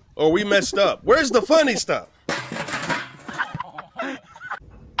 Or we messed up. Where's the funny stuff?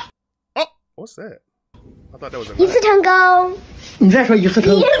 What's that? I thought that was a一次成功。你再说一次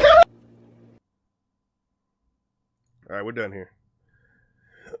成功。 All right, we're done here.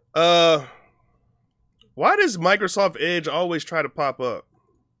 Why does Microsoft Edge always try to pop up?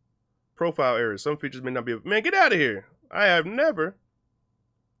 Profile errors. Some features may not be. Man, get out of here. I have never.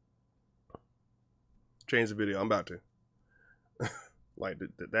 Change the video. I'm about to. Like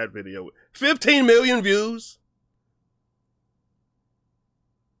that video. 15 million views.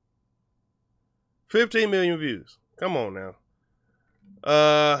 15 million views. Come on now.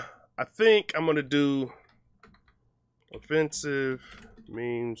 I think I'm gonna do offensive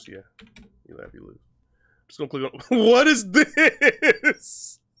memes. Yeah, you laugh, you lose. Just gonna click on. What is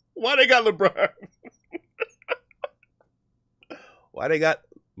this? Why they got LeBron? Why they got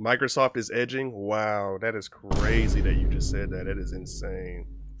Microsoft is edging? Wow, that is crazy that you just said that. That is insane.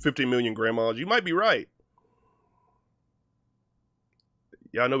 50 million grandmas. You might be right.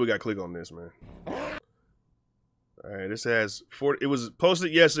 Y'all know we got to click on this, man. All right, this has 40. It was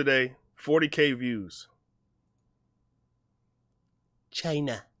posted yesterday. 40K views.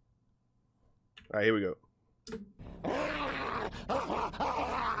 China. All right, here we go.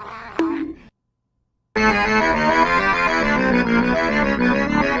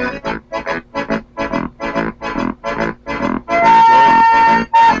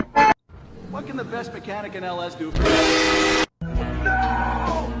 What can the best mechanic in LS do for you?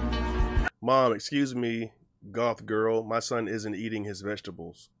 No! Mom, excuse me, goth girl. My son isn't eating his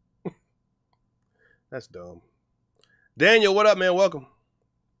vegetables. That's dumb. Daniel, what up, man? Welcome.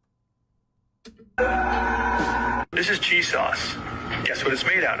 This is cheese sauce. Guess what it's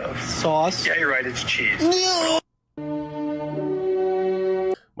made out of? Sauce? Yeah, you're right. It's cheese.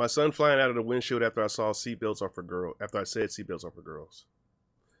 My son flying out of the windshield after I saw seatbelts are for girls. After I said seatbelts are for girls.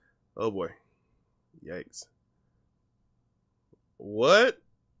 Oh boy. Yikes. What?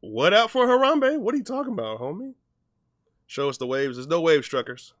 What out for Harambe? What are you talking about, homie? Show us the waves. There's no waves,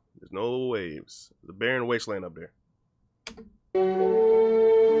 truckers. There's no waves. There's a barren wasteland up there.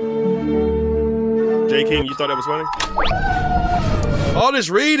 J. King, you thought that was funny? All this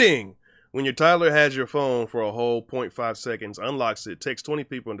reading! When your toddler has your phone for a whole 0.5 seconds, unlocks it, texts 20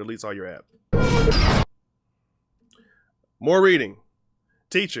 people, and deletes all your app. More reading.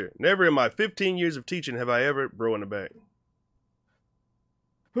 Teacher, never in my 15 years of teaching have I ever, bro in the back.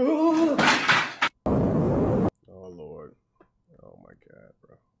 Oh, Lord. Oh, my God,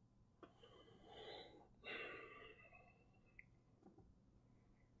 bro.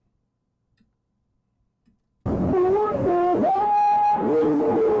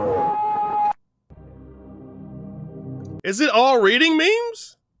 Is it all reading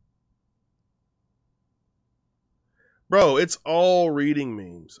memes? Bro, it's all reading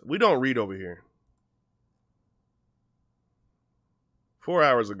memes. We don't read over here. 4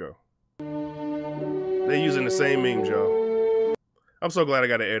 hours ago. They're using the same memes, y'all. I'm so glad I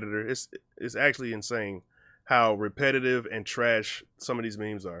got an editor. It's actually insane how repetitive and trash some of these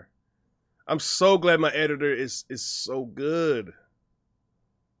memes are. I'm so glad my editor is so good.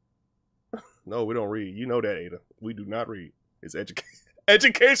 No, we don't read. You know that, Ada. We do not read. It's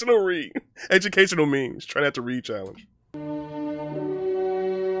educational read. Educational memes. Try not to read challenge. Oh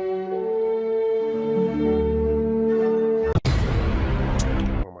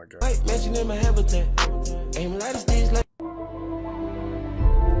my God.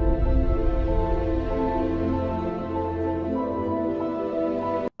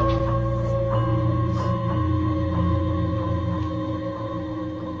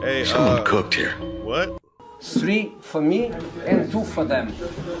 Hey, someone cooked here. What? 3 for me and 2 for them.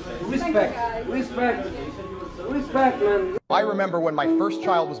 Respect, respect, respect, man. I remember when my first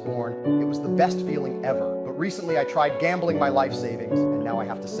child was born, it was the best feeling ever. But recently I tried gambling my life savings, and now I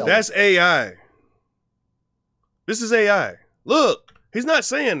have to sell That's it. AI. This is AI. Look, he's not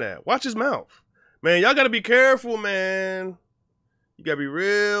saying that. Watch his mouth. Man, y'all gotta be careful, man. You gotta be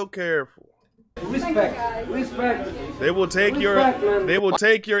real careful. Respect, respect. They will take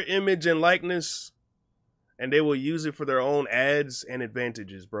your image and likeness, and they will use it for their own ads and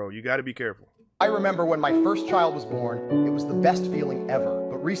advantages, bro. You got to be careful. I remember when my first child was born, it was the best feeling ever.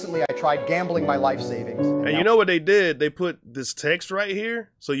 But recently I tried gambling my life savings. And you know what they did? They put this text right here,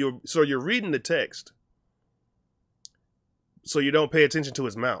 so you're reading the text, so you don't pay attention to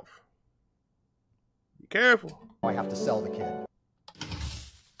his mouth. Be careful. I have to sell the kid.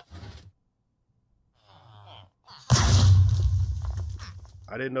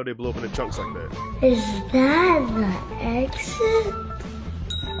 I didn't know they blew up into chunks like that. Is that the exit?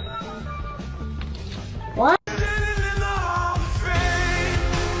 What?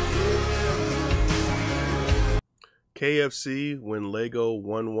 KFC when Lego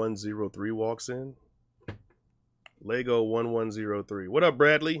 1103 walks in. Lego 1103. What up,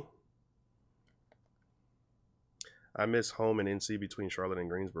 Bradley? I miss home and NC between Charlotte and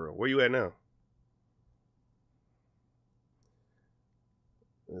Greensboro. Where you at now?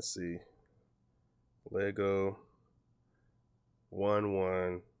 Let's see. Lego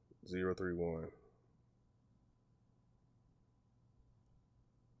 11031.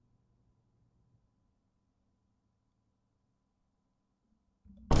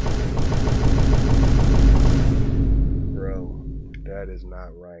 Bro, that is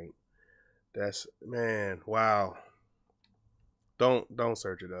not right. That's, man, wow. Don't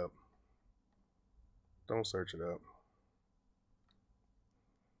search it up. Don't search it up.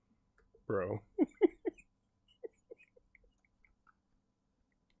 Bro.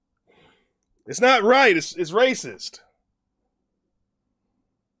 It's not right. It's racist.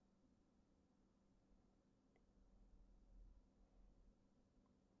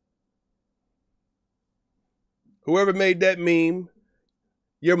 Whoever made that meme,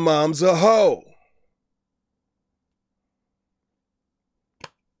 your mom's a hoe.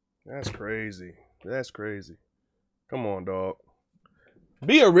 That's crazy. That's crazy. Come on, dog.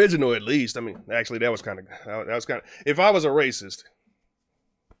 Be original at least. I mean, actually, that was kind of. If I was a racist,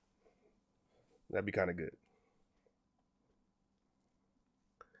 that'd be kind of good.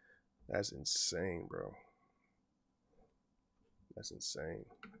 That's insane, bro. That's insane.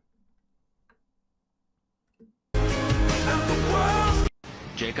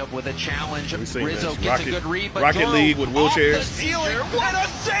 Jacob with a challenge. Rizzo gets a good read, but Rocket League with wheelchairs. What a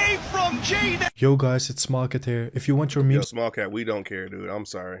save from Jaden! Yo guys, it's Smallcat here. If you want your memes... Yo, Smallcat, we don't care, dude. I'm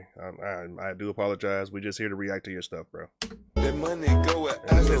sorry. I do apologize. We're just here to react to your stuff, bro.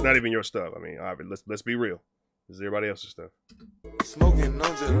 It's not even your stuff. I mean, let's be real. This is everybody else's stuff. Smoking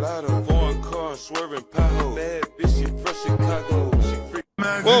on gelato, foreign car, swerving pothole. Bad bitch, she from Chicago.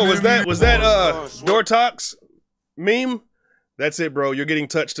 Whoa, was that Dortox meme? That's it, bro. You're getting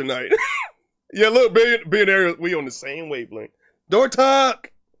touched tonight. Yeah, look, Billionaire, we on the same wavelength.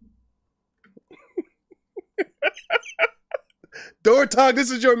 Dortalk! Dortalk, this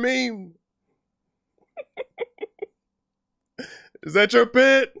is your meme. Is that your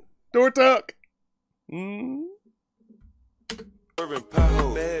pet? Dortalk? Swerving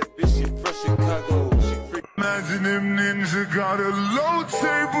pothole. Bad bitch, she from Chicago. Imagine them ninja got a low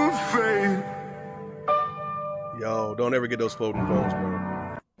table fade. Yo, don't ever get those folding phones,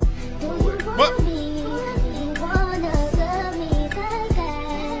 bro. What?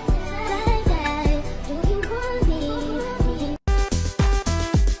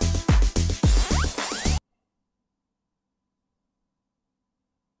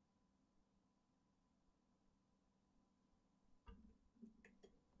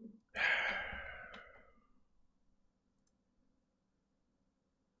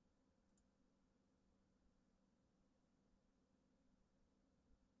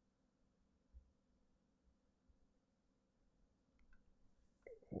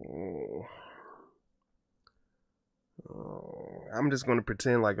 I'm just gonna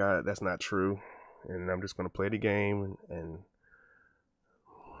pretend like that's not true, and I'm just gonna play the game, and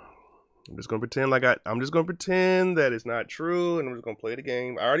I'm just gonna pretend like I'm just gonna pretend that it's not true, and I'm just gonna play the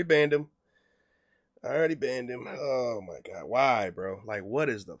game. I already banned him. Oh my god, why, bro? Like, what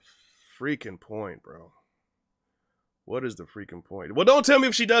is the freaking point, bro? What is the freaking point? Well, don't tell me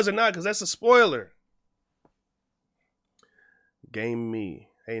if she does or not, because that's a spoiler. Game me.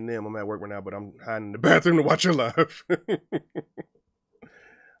 Hey, Nem, I'm at work right now, but I'm hiding in the bathroom to watch your live.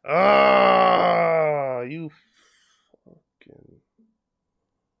 Ah, you fucking.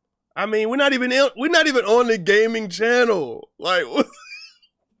 I mean, we're not even on the gaming channel. Like, what?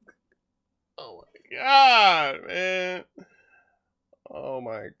 Oh my god, man. Oh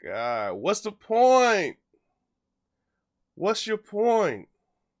my god. What's the point? What's your point?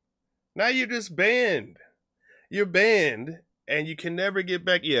 Now you're just banned. You're banned. And you can never get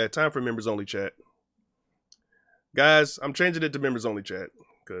back. Yeah, time for members only chat. Guys, I'm changing it to members only chat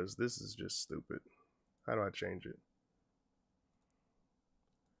because this is just stupid. How do I change it?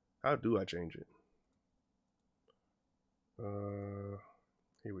 How do I change it?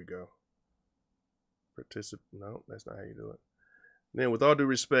 Here we go. No, that's not how you do it. Then, with all due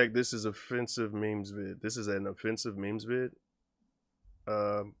respect, this is offensive memes vid. This is an offensive memes vid.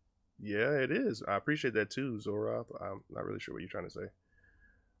 Yeah, it is. I appreciate that too, Zoroth. I'm not really sure what you're trying to say.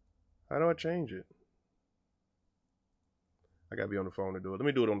 How do I change it? I gotta be on the phone to do it. Let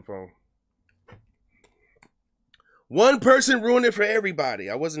me do it on the phone. One person ruined it for everybody.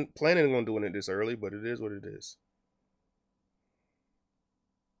 I wasn't planning on doing it this early, but it is what it is.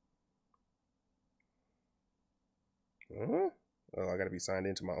 Oh, I gotta be signed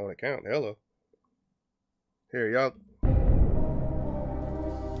into my own account. Hello. Here, y'all.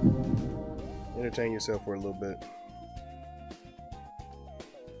 Entertain yourself for a little bit.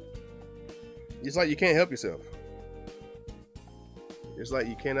 It's like you can't help yourself. It's like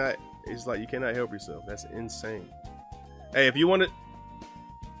you cannot help yourself. That's insane. Hey, if you want to,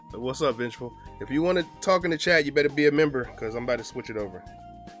 what's up, Vengeful? If you want to talk in the chat, you better be a member, because I'm about to switch it over.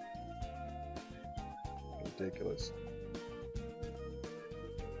 Ridiculous.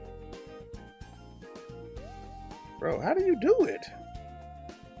 Bro, how do you do it?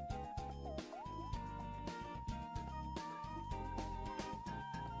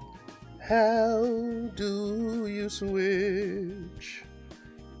 How do you switch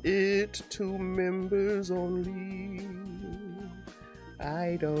it to members only?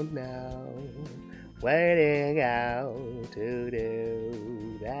 I don't know where to go to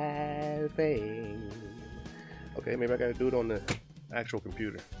do that thing. Okay, maybe I gotta do it on the actual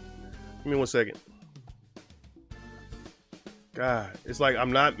computer. Give me 1 second. God, it's like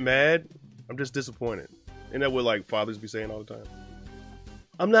I'm not mad, I'm just disappointed. Isn't that what like fathers be saying all the time?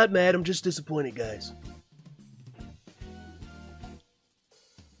 I'm not mad, I'm just disappointed, guys.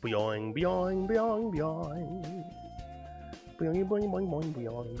 Boing, boing, boing, boing. Boing, boing, boing, boing,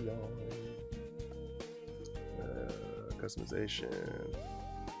 boing, boing. Customization.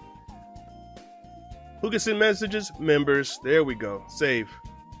 Who can send messages? Members. There we go. Save.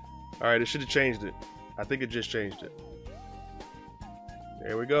 Alright, it should have changed it. I think it just changed it.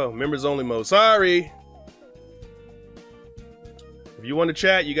 There we go. Members only mode. Sorry. If you want to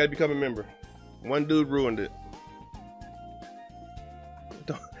chat, you gotta become a member. One dude ruined it.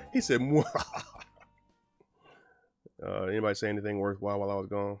 He said, anybody say anything worthwhile while I was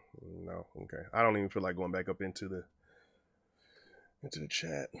gone? No. Okay. I don't even feel like going back up into the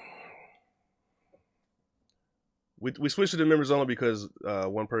chat. We switched to the members only because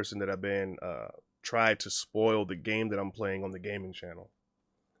one person that I banned tried to spoil the game that I'm playing on the gaming channel.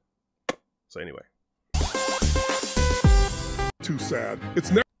 So anyway. Too sad.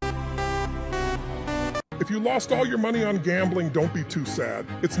 It's never. If you lost all your money on gambling, don't be too sad.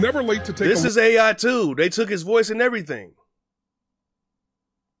 It's never late to take. This is AI too. They took his voice and everything.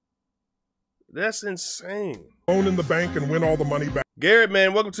 That's insane. Loan in the bank and win all the money back. Garrett,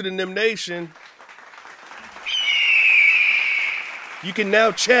 man, welcome to the Nem Nation. You can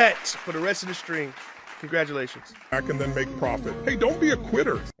now chat for the rest of the stream. Congratulations. Back and then make profit. Hey, don't be a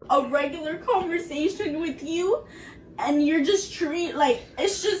quitter. A regular conversation with you, and you're just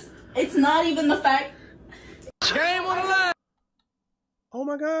it's not even the fact. Game on the line. Oh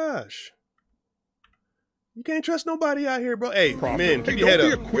my gosh. You can't trust nobody out here, bro. Hey, Profit. men, keep Hey, your head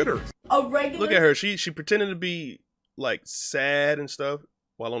don't up. be a quitter. A regular. Look at her. She pretending to be like sad and stuff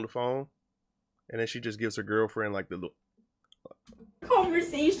while on the phone, and then she just gives her girlfriend like the little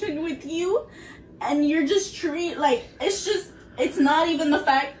conversation with you, and you're just it's not even the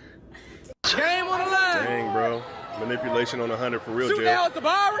fact. Game on the line. Dang, bro. Manipulation on 100 for real, Shoot Jay. down the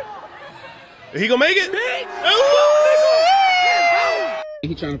bar. He gonna make it?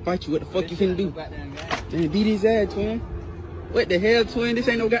 He trying to fight you. What the fuck you finna do? Man, beat his ass, twin. What the hell, twin? This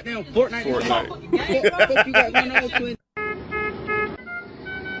ain't no goddamn Fortnite. What the fuck you got going on, twin?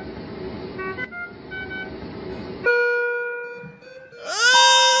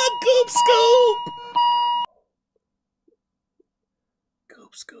 Goop scoop.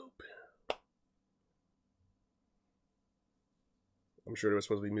 Goop scoop. I'm sure there was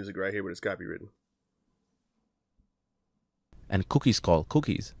supposed to be music right here, but it's copywritten. And cookies call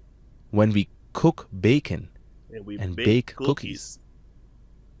cookies. When we cook bacon and bake cookies.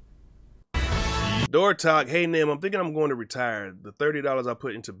 Door talk. Hey, Nem, I'm thinking I'm going to retire. The $30 I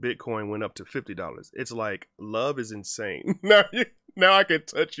put into Bitcoin went up to $50. It's like, love is insane. Now I can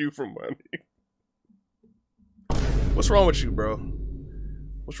touch you for money. What's wrong with you, bro?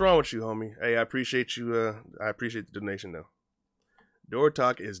 What's wrong with you, homie? Hey, I appreciate you. I appreciate the donation, though. Door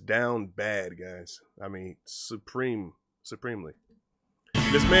talk is down bad, guys. I mean, supremely.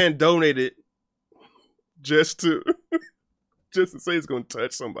 This man donated just to say he's gonna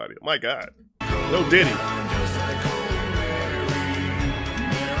touch somebody. My God, no Diddy.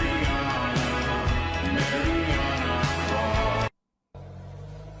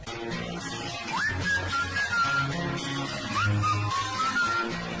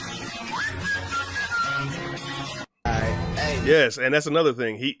 Yes, and that's another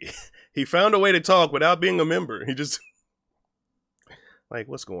thing. He found a way to talk without being a member. He just like,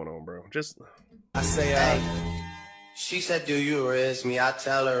 what's going on, bro? Just I say, she said, do you raise me? I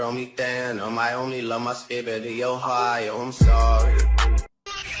tell her, oh me Dan, I only love my spirit, yo high, I'm sorry.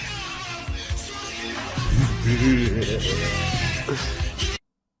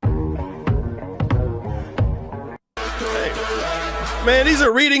 Man, these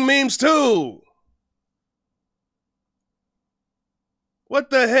are reading memes too. What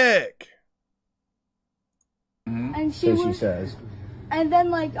the heck? And she says. And then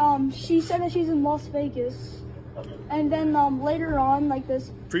like she said that she's in Las Vegas. And then later on, like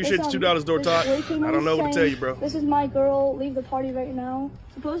this. Appreciate the $2 door talk. I don't know what to tell you, bro. This is my girl. Leave the party right now.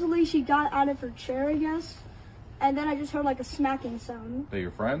 Supposedly she got out of her chair, I guess. And then I just heard like a smacking sound. Are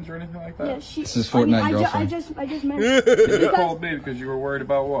your friends or anything like that? Yeah, she. This is Fortnite girlfriend. I just mentioned. You called me because you were worried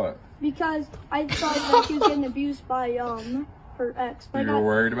about what? Because I thought that she was getting abused by her ex. You were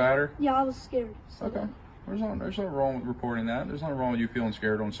worried about her? Yeah, I was scared. So okay. There's nothing wrong with reporting that. There's nothing wrong with you feeling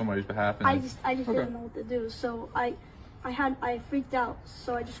scared on somebody's behalf. I just didn't know what to do. So I freaked out.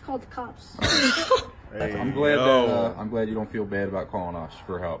 So I just called the cops. Hey, I'm glad you don't feel bad about calling us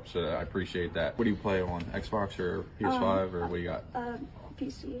for help. So I appreciate that. What do you play on? Xbox or PS5 or what do you got?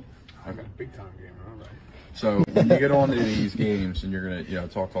 PC. Okay. Big time gamer. All right. So when you get onto these games and you're gonna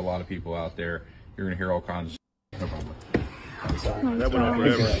talk to a lot of people out there, you're gonna hear all kinds of. No problem. That went on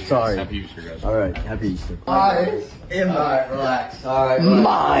forever. Sorry. Happy Easter, guys. All right. Happy Easter. All right, relax. All right,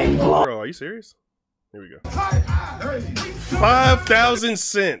 mind blown. Bro, are you serious? Here we go. 5,000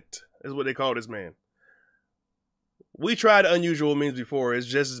 cent is what they call this man. We tried unusual memes before. It's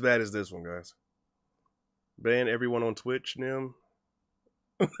just as bad as this one, guys. Ban everyone on Twitch, Nem.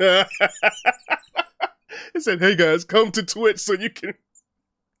 It said, hey guys, come to Twitch so you can...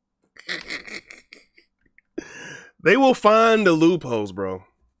 They will find the loopholes, bro.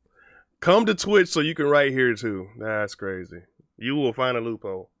 Come to Twitch so you can write here too. That's crazy. You will find a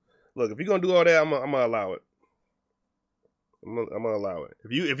loophole. Look, if you're gonna do all that, I'm gonna allow it. I'm gonna allow it.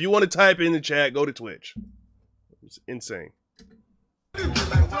 If you want to type in the chat, go to Twitch. It's insane.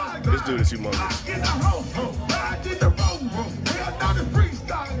 This dude is humongous.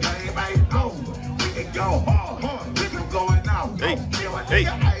 Hey.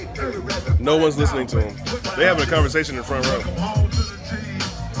 No one's listening to him. They having a conversation in the front row.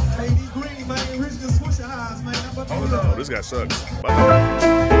 Oh, this guy sucks.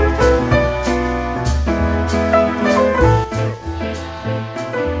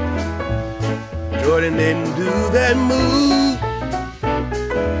 Jordan didn't do that move.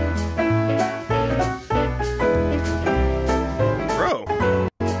 Bro.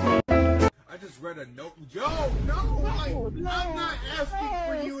 I just read a note. Yo, no, like, I'm not asking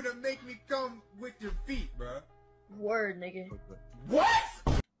for you to make me come with your feet, bro. Word, nigga. What?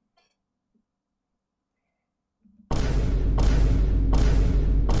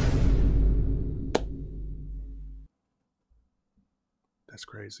 That's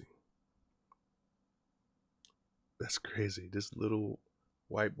crazy. That's crazy. This little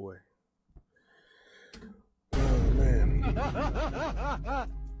white boy. Oh, man.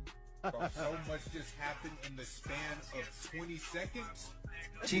 So much just happened in the span of 20 seconds.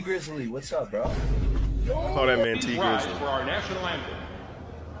 T Grizzly, what's up, bro? Call that man T Grizzly. For our national anthem.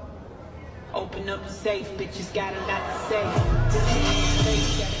 Open up the safe, bitches got a lot to say.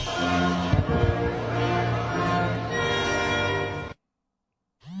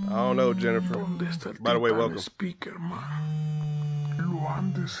 I don't know, Jennifer. By the way, welcome.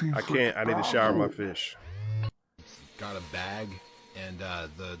 I can't. I need to shower my fish. Got a bag, and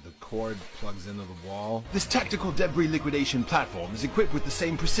the cord plugs into the wall. This tactical debris liquidation platform is equipped with the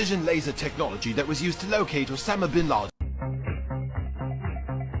same precision laser technology that was used to locate Osama bin Laden.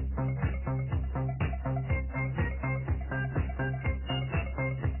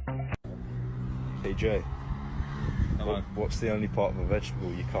 Hey Jay, what's the only part of a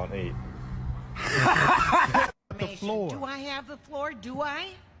vegetable you can't eat? The floor. Do I have the floor? Do I?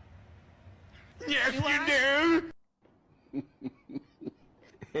 Yes, you do.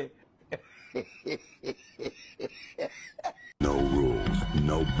 No rules,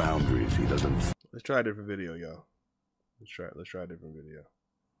 no boundaries. He doesn't. Let's try a different video, y'all. Let's try a different video.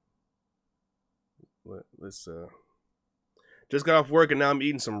 Let's just got off work and now I'm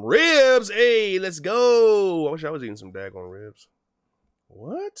eating some ribs. Hey, let's go. I wish I was eating some daggone ribs.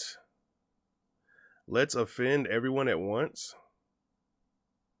 What? Let's offend everyone at once?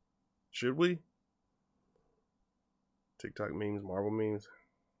 Should we? TikTok memes, Marvel memes.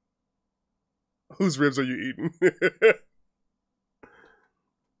 Whose ribs are you eating?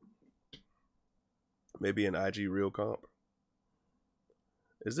 Maybe an IG real comp.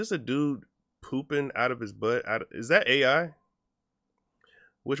 Is this a dude pooping out of his butt? Is that AI?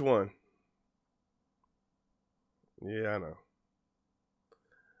 Which one? Yeah, I know.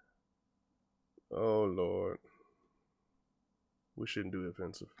 Oh, Lord. We shouldn't do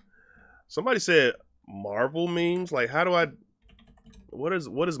offensive. Somebody said Marvel memes? Like, how do I? What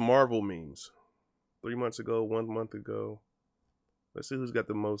is Marvel memes? 3 months ago, 1 month ago. Let's see who's got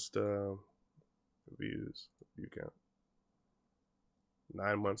the most views. View count.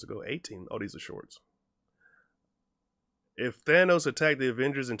 9 months ago, 18. Oh, these are shorts. If Thanos attacked the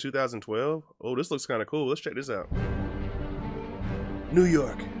Avengers in 2012, oh, this looks kind of cool. Let's check this out. New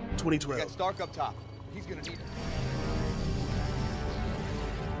York, 2012. We got Stark up top. He's gonna need it.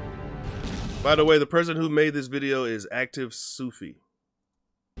 By the way, the person who made this video is Active Sufi.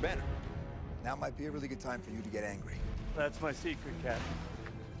 Banner. Now might be a really good time for you to get angry. That's my secret, Cap.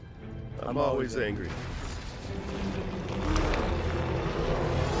 I'm always angry.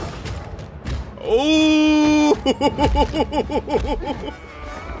 Oh!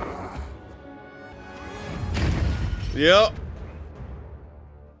 Yep.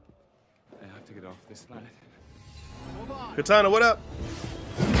 I have to get off this planet. Katana, what up?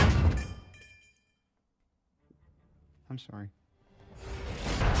 I'm sorry.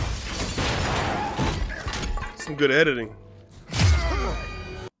 Some good editing.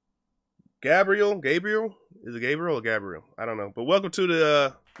 Gabriel? Is it Gabriel or Gabriel? I don't know. But welcome to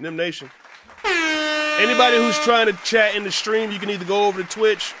the Nem Nation. Anybody who's trying to chat in the stream, you can either go over to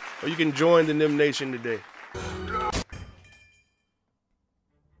Twitch or you can join the Nem Nation today.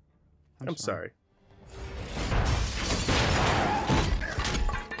 I'm sorry.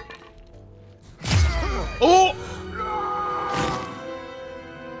 Oh!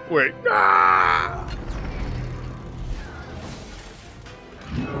 Wait. Ah!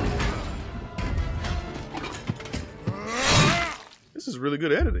 This is really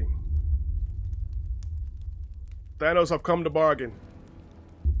good editing. Thanos have come to bargain.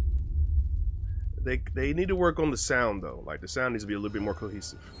 They need to work on the sound though. Like the sound needs to be a little bit more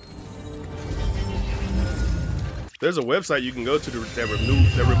cohesive. There's a website you can go to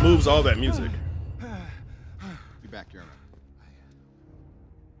that removes all that music. Be back, Jeremy.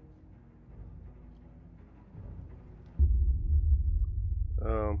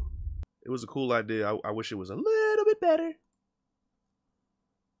 It was a cool idea. I wish it was a little bit better.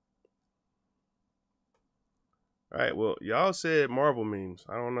 All right, well, y'all said Marvel memes.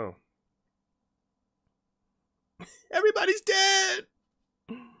 I don't know. Everybody's dead.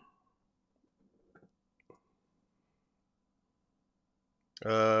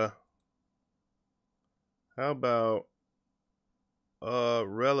 How about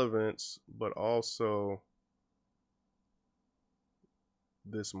relevance, but also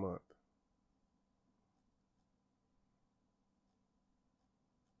this month?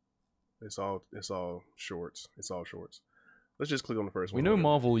 It's all shorts. It's all shorts. Let's just click on the first one. We know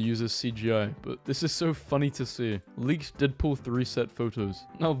Marvel uses CGI, but this is so funny to see. Leaked Deadpool 3 set photos.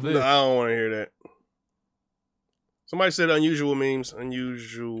 Now this. No, I don't want to hear that. Somebody said unusual memes.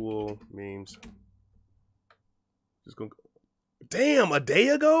 Unusual memes. Just gonna. Damn, a day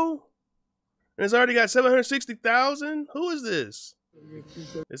ago? And it's already got 760,000? Who is this?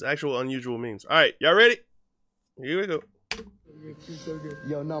 It's actual unusual memes. All right, y'all ready? Here we go.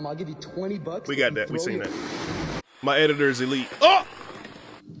 Yo, no, I'll give you $20. We got that. We seen that. My editor is elite. Oh!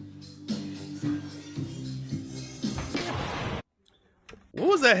 What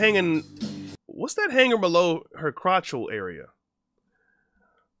was that hanging? What's that hanger below her crotchal area?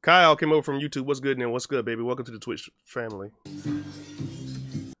 Kyle came over from YouTube. What's good, man? What's good, baby? Welcome to the Twitch family.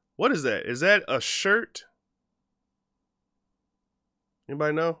 What is that? Is that a shirt?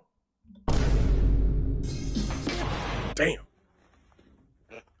 Anybody know? Damn.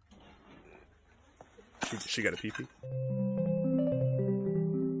 She got a pee-pee.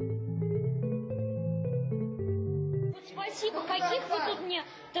 Спасибо, каких вы тут мне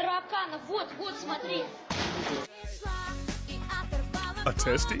тараканов? Вот, смотри. A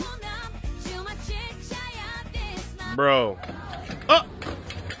testy? Bro. Oh!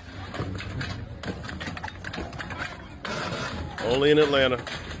 Only in Atlanta.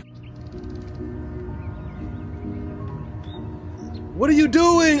 What are you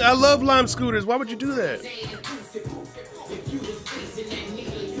doing? I love Lime scooters. Why would you do that?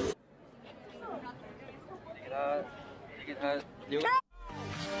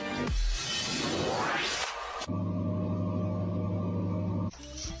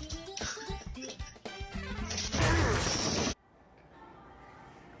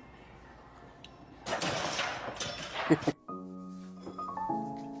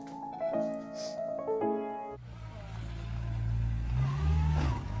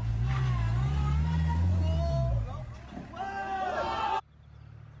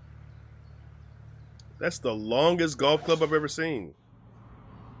 That's the longest golf club I've ever seen.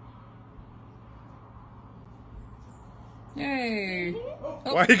 Hey.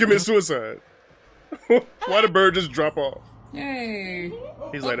 Why he commit suicide? Why the bird just drop off? Hey.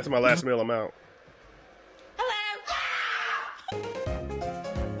 He's like, that's my last meal, I'm out.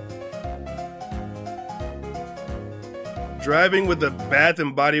 Driving with the Bath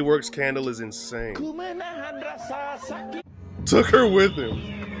and Body Works candle is insane. Took her with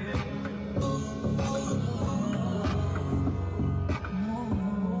him.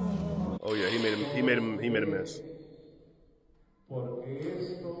 Oh yeah, he made a mess.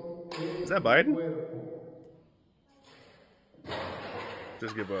 Is that Biden?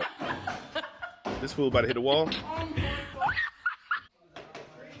 Just give up. This fool about to hit the wall.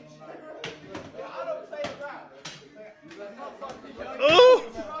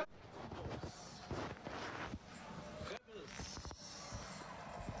 Oh!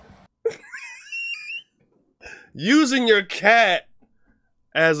 Using your cat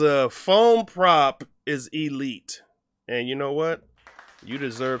as a foam prop is elite. And you know what? You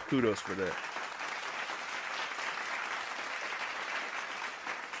deserve kudos for that.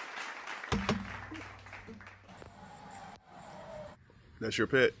 That's your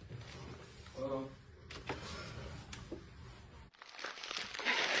pet.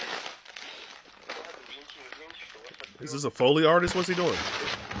 Is this a Foley artist? What's he doing?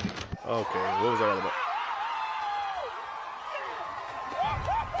 Okay, what was that all about?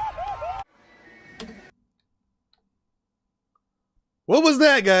 What was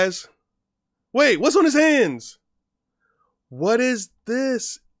that, guys? Wait, what's on his hands? What is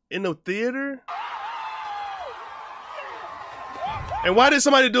this? In the theater? And why did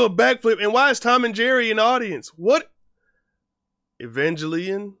somebody do a backflip? And why is Tom and Jerry in the audience? What?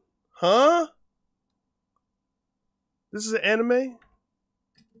 Evangelion? Huh? This is an anime?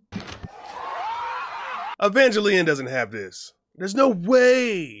 Evangelion doesn't have this. There's no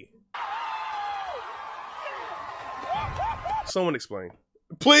way. Someone explain.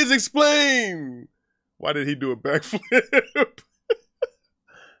 Please explain. Why did he do a backflip?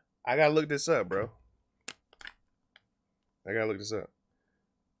 I gotta look this up, bro. I gotta look this up.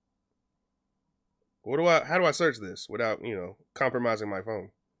 How do I search this without, you know, compromising my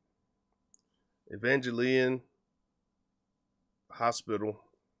phone? Evangelion Hospital.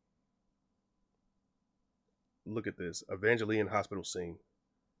 Look at this. Evangelion Hospital scene.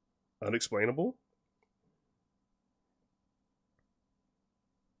 Unexplainable?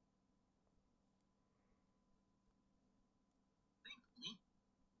 Thankfully,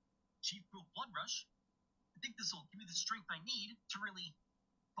 Chief Bro Blood Rush. I think this will give me the strength I need to really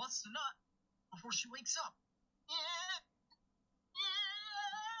bust a nut before she wakes up.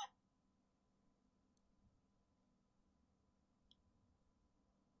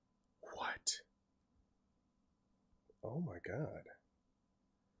 What? Oh my God.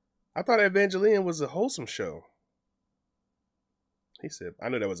 I thought Evangelion was a wholesome show. He said, I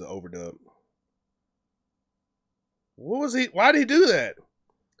know that was an overdub. What was he? Why did he do that?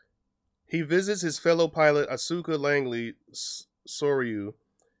 He visits his fellow pilot Asuka Langley Soryu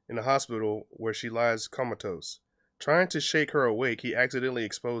in the hospital where she lies comatose. Trying to shake her awake, he accidentally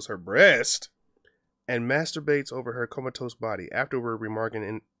exposed her breast and masturbates over her comatose body, afterward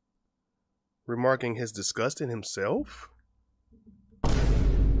remarking his disgust in himself?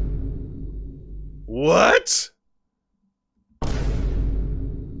 What?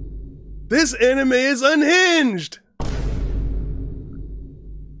 This anime is unhinged.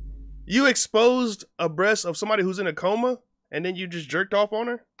 You exposed a breast of somebody who's in a coma and then you just jerked off on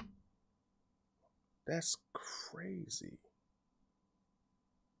her? That's crazy.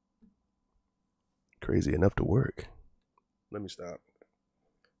 Crazy enough to work. Let me stop.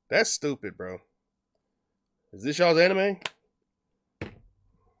 That's stupid, bro. Is this y'all's anime?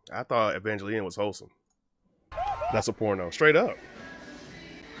 I thought Evangelion was wholesome. That's a porno. Straight up.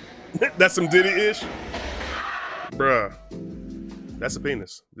 That's some Diddy-ish? Bruh. That's a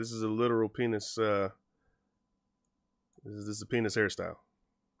penis. This is a literal penis. This is a penis hairstyle.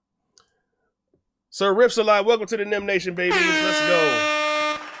 Sir Rips a lot. Welcome to the Nem Nation, baby. Let's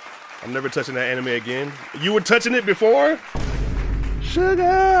go. I'm never touching that anime again. You were touching it before?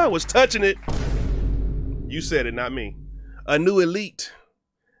 Sugar was touching it. You said it, not me. A new elite.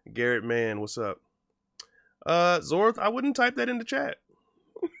 Garrett Man, what's up? Zorth, I wouldn't type that in the chat.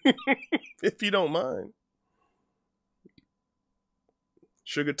 If you don't mind.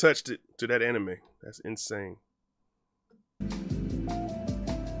 Sugar touched it to that anime. That's insane.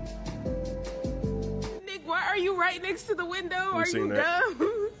 Nick, why are you right next to the window? Are you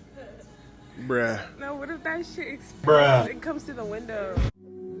dumb? Bruh. No, what if that shit explodes? Bruh. It comes to the window.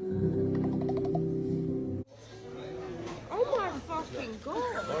 Oh my fucking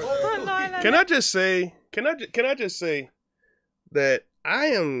god! Can I just say that I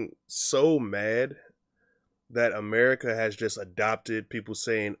am so mad that America has just adopted people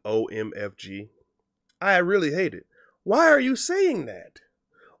saying OMFG. I really hate it. Why are you saying that?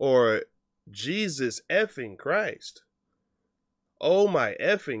 Or Jesus effing Christ. Oh my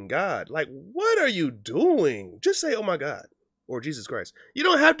effing God. Like, what are you doing? Just say, oh my God. Or Jesus Christ. You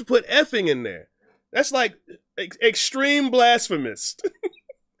don't have to put effing in there. That's like extreme blasphemous.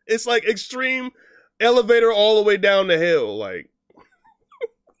 It's like extreme elevator all the way down the hill. Like,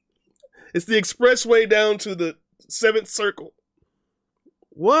 it's the expressway down to the 7th circle.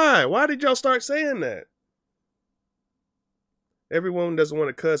 Why? Why did y'all start saying that? Everyone doesn't want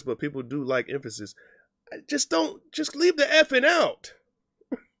to cuss, but people do like emphasis. Just leave the effing out.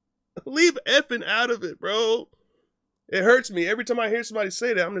 Leave effing out of it, bro. It hurts me. Every time I hear somebody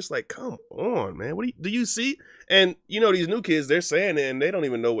say that, I'm just like, come on, man. What do you see? And you know, these new kids, they're saying it and they don't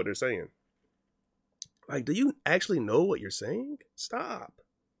even know what they're saying. Like, do you actually know what you're saying? Stop.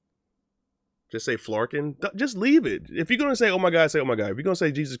 Just say flarkin. Just leave it. If you're going to say, oh my God, say, oh my God. If you're going to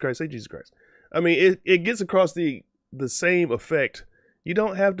say Jesus Christ, say Jesus Christ. I mean, it gets across the same effect. You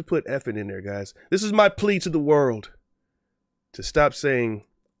don't have to put effing in there, guys. This is my plea to the world. To stop saying,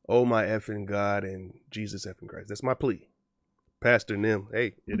 oh my effing God and Jesus effing Christ. That's my plea. Pastor Nem,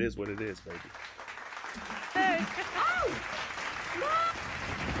 hey, it is what it is, baby. Hey.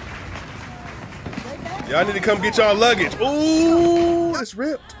 Y'all need to come get y'all luggage. Ooh, it's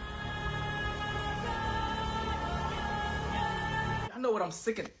ripped. Y'all know what I'm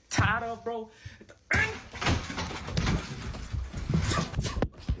sick and tired of, bro?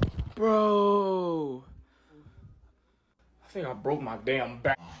 Bro. I think I broke my damn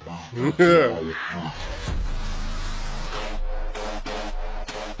back.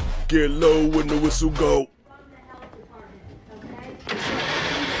 Get low when the whistle go.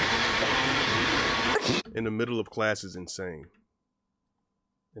 In the middle of class is insane.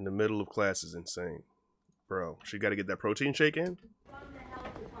 In the middle of class is insane. Bro, she got to get that protein shake in?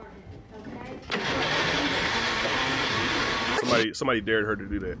 Somebody dared her to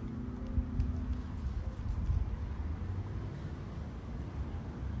do that.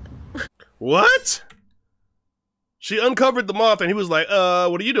 What? She uncovered the moth and he was like,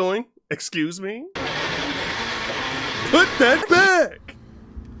 what are you doing? Excuse me? Put that back!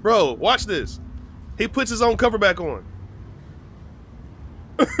 Bro, watch this. He puts his own cover back on.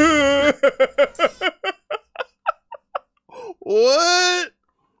 What?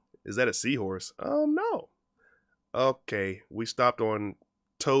 Is that a seahorse? No. Okay, we stopped on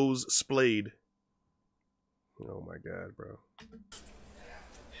toes splayed. Oh my God, bro.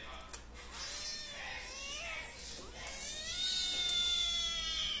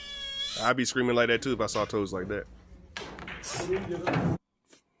 I'd be screaming like that too if I saw toes like that.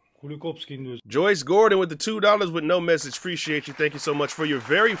 Joyce Gordon with the $2 with no message. Appreciate you. Thank you so much for your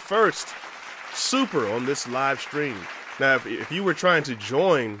very first super on this live stream. Now, if you were trying to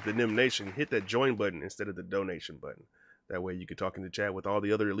join the Nem Nation, hit that join button instead of the donation button. That way you can talk in the chat with all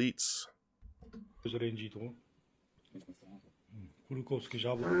the other elites.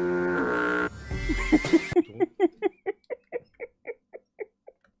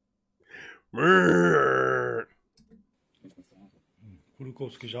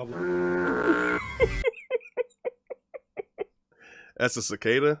 That's a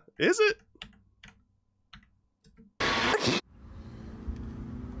cicada? Is it?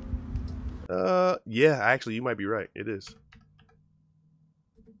 Yeah, actually, you might be right. It is.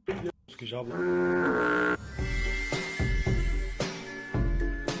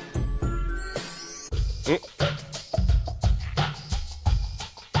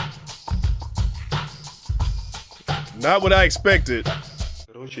 Not what I expected.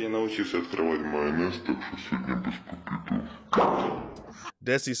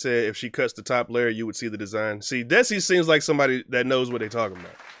 Desi said if she cuts the top layer, you would see the design. See, Desi seems like somebody that knows what they're talking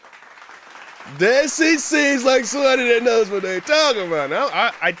about. Desi seems like somebody that knows what they're talking about. Now,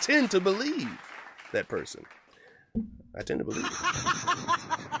 I tend to believe that person. I tend to believe it.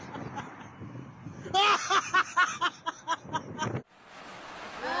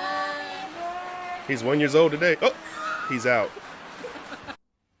 He's 1 year old today. Oh, he's out.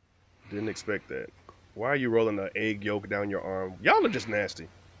 Didn't expect that. Why are you rolling an egg yolk down your arm? Y'all are just nasty.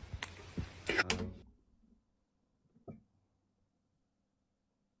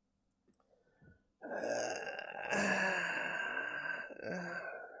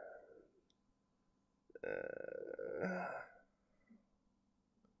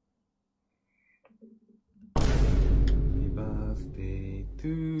 Happy birthday to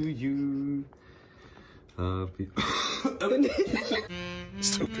you. Happy.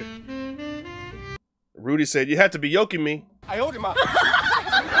 Stupid. Rudy said, you have to be yoking me. I hold him up.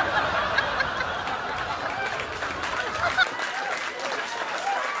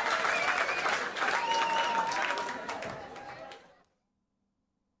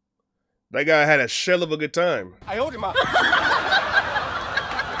 That guy had a shell of a good time. I hold him up.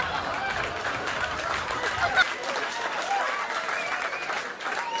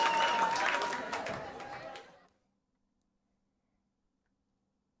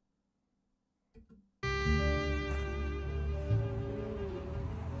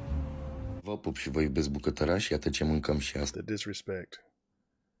 Vă pup și voi beți bucătăra și iată ce mâncăm și asta. The disrespect.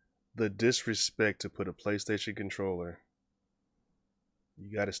 The disrespect to put a PlayStation controller. You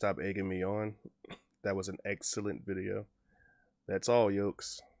gotta stop egging me on. That was an excellent video. That's all,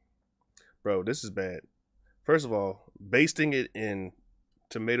 yokes. Bro, this is bad. First of all, basting it in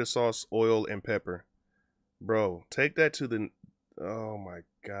tomato sauce, oil, and pepper. Bro, take that to the... Oh my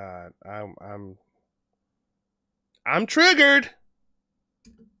God. I'm triggered!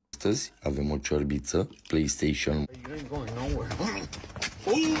 Astăzi avem o ciorbiță, PlayStation. You ain't going nowhere.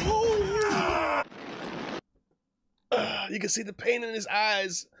 You can see the pain in his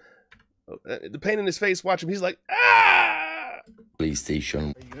eyes. The pain in his face. Watch him. He's like, ah!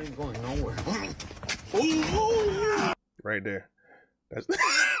 PlayStation. You ain't going nowhere. Right there. That's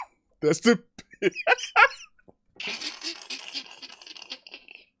that's the.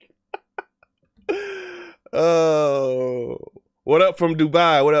 Oh, what up from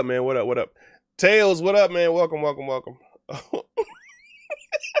Dubai? What up, man? What up? What up? Tails, what up, man? Welcome, welcome, welcome.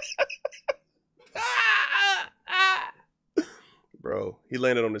 Bro, he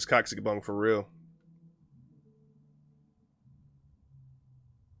landed on this coccyx bung for real.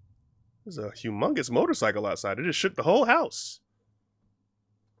 There's a humongous motorcycle outside. It just shook the whole house.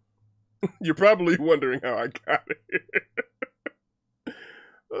 You're probably wondering how I got it.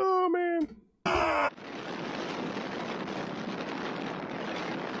 Oh, man.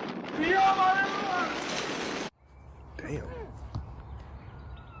 Damn.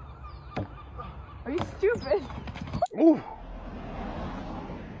 Are you stupid? Ooh.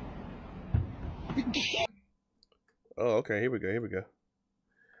 Oh, okay. Here we go. Here we go.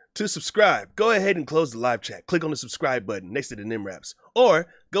 To subscribe, go ahead and close the live chat. Click on the subscribe button next to the NemRaps. Or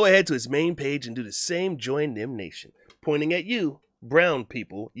go ahead to his main page and do the same Join Nem Nation. Pointing at you, brown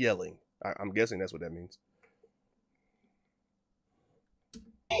people yelling. I'm guessing that's what that means.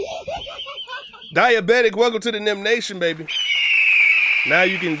 Diabetic, welcome to the Nem Nation, baby. Now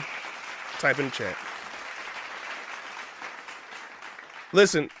you can type in the chat.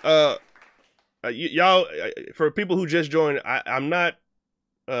 Listen, y'all, for people who just joined, I'm not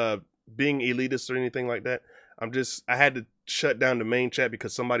being elitist or anything like that. I had to shut down the main chat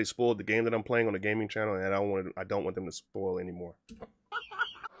because somebody spoiled the game that I'm playing on the gaming channel, and I don't want them to spoil anymore.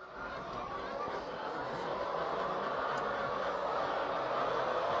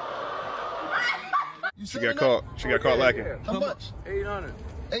 She got caught. She got caught lacking. How much? 800.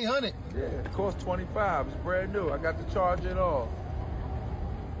 800? Yeah, it costs 25. It's brand new. I got to charge it all.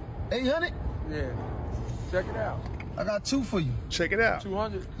 800? Yeah. Check it out. I got two for you. Check it out.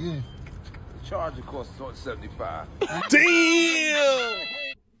 200? Yeah. The charger costs 75. Damn!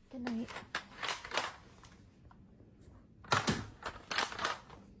 Good night.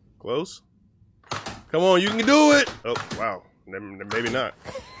 Close. Come on, you can do it. Oh, wow. Maybe not.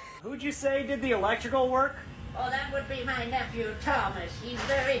 Who'd you say did the electrical work? Oh, that would be my nephew, Thomas. He's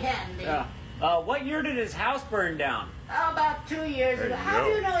very handy. What year did his house burn down? Oh, about 2 years ago. How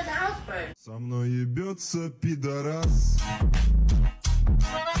do you know his house burned?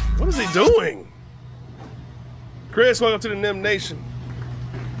 What is he doing? Chris, welcome to the Nem Nation.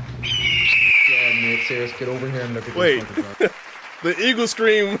 Yeah, mate, serious. Get over here and look at Wait. this. The eagle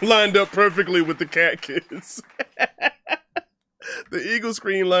scream lined up perfectly with the cat kiss. The eagle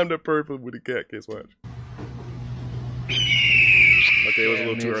scream lined up perfectly with the cat kiss. Watch. Okay, it was a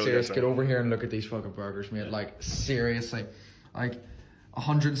little too early. Serious, get over here and look at these fucking burgers, mate. Like, seriously. Like,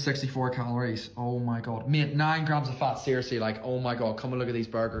 164 calories. Oh my god. Mate, 9 grams of fat. Seriously, like, oh my god. Come and look at these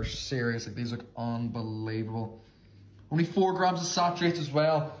burgers. Seriously, these look unbelievable. Only 4 grams of saturates as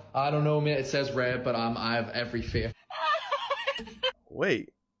well. I don't know, mate. It says red, but I have every faith.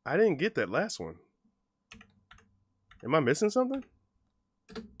 Wait, I didn't get that last one. Am I missing something?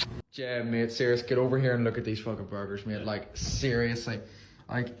 Yeah, mate, serious. Get over here and look at these fucking burgers, mate. Like, seriously.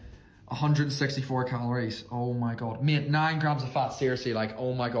 Like, 164 calories. Oh my god. Mate, 9 grams of fat. Seriously, like,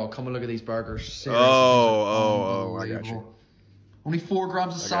 oh my god. Come and look at these burgers. Seriously. I got you. Only 4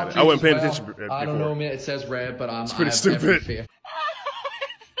 grams of saturates. I wasn't paying attention before. I don't know, mate. It says red, but it's pretty stupid.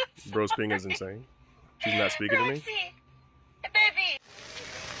 Bro's ping is insane. She's not speaking to me.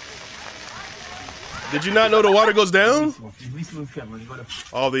 Did you not know the water goes down?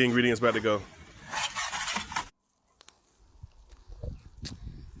 All the ingredients about to go.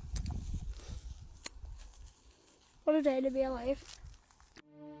 What a day to be alive.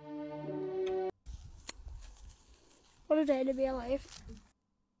 What a day to be alive.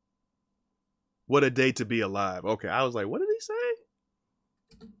 What a day to be alive. Okay, I was like, what did he say?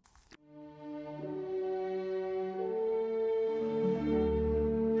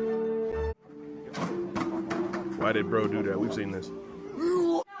 Why did bro do that? We've seen this.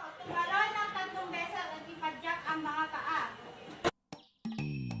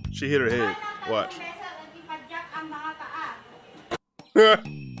 She hit her head. Watch.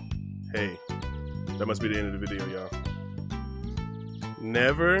 Hey, that must be the end of the video, y'all.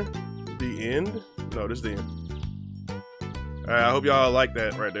 Never the end? No, this is the end. Alright, I hope y'all like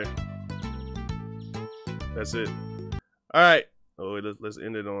that right there. That's it. Alright. Oh, let's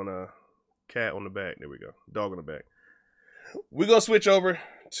end it on a cat on the back. There we go. Dog on the back. We're gonna switch over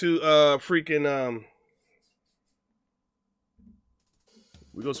to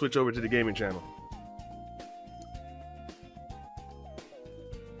we're gonna switch over to the gaming channel.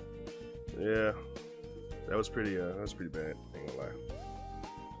 Yeah, that was pretty bad. Ain't gonna lie.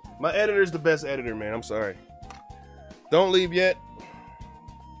 My editor's the best editor, man. I'm sorry. Don't leave yet.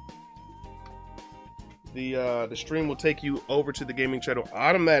 The stream will take you over to the gaming channel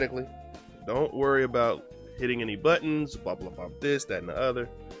automatically. Don't worry about hitting any buttons, blah blah blah, this, that, and the other.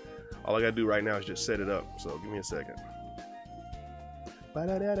 All I gotta do right now is just set it up. So give me a second.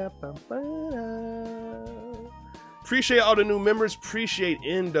 Appreciate all the new members. Appreciate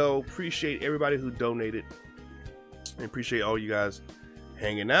Endo. Appreciate everybody who donated. And appreciate all you guys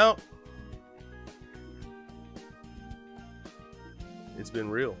hanging out. It's been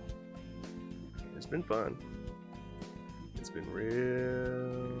real. It's been fun. It's been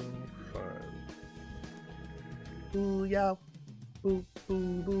real fun. Boo yow. Boo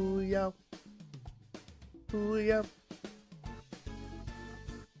boo boo yow. Boo yow.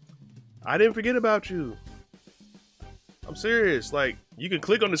 I didn't forget about you. I'm serious. Like, you can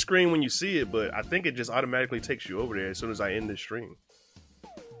click on the screen when you see it, but I think it just automatically takes you over there as soon as I end this stream.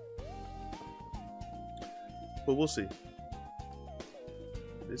 But we'll see.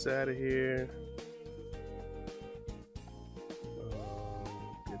 Get this out of here.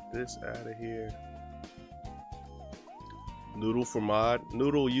 Get this out of here. Noodle for mod.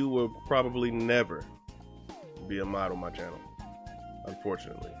 Noodle, you will probably never be a mod on my channel.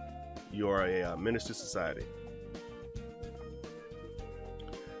 Unfortunately. You are a menace to society.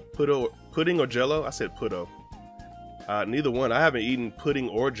 Pudding or jello? I said putto. Neither one. I haven't eaten pudding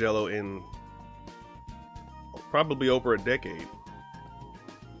or jello in probably over a decade.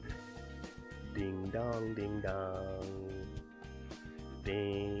 Ding dong, ding dong.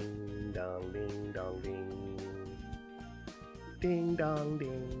 Ding dong, ding dong, ding. Ding dong,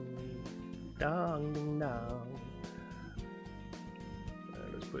 ding dong, ding dong.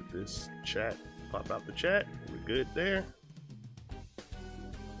 Let's put this chat, pop out the chat. We're good there.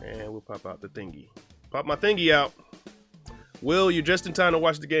 And we'll pop out the thingy. Pop my thingy out. Will, you're just in time to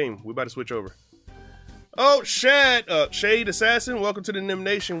watch the game. We're about to switch over. Oh, Shade Assassin, welcome to the Nem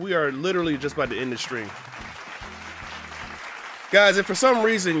Nation. We are literally just about to end the stream. Guys, if for some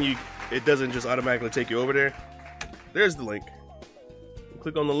reason it doesn't just automatically take you over there, there's the link.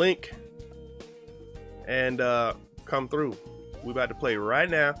 Click on the link and come through. We about to play right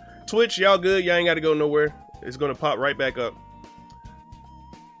now. Twitch, y'all good? Y'all ain't got to go nowhere. It's gonna pop right back up.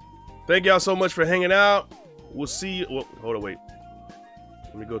 Thank y'all so much for hanging out. We'll see you. Well, hold on, wait.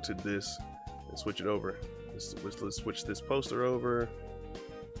 Let me go to this and switch it over. Let's switch this poster over.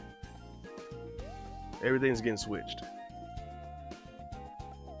 Everything's getting switched.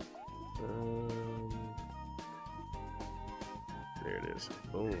 There it is.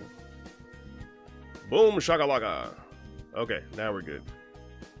 Boom. Boom, shakalaka. Okay, now we're good.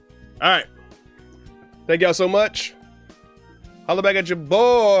 All right. Thank y'all so much. Holla back at your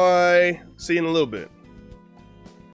boy. See you in a little bit.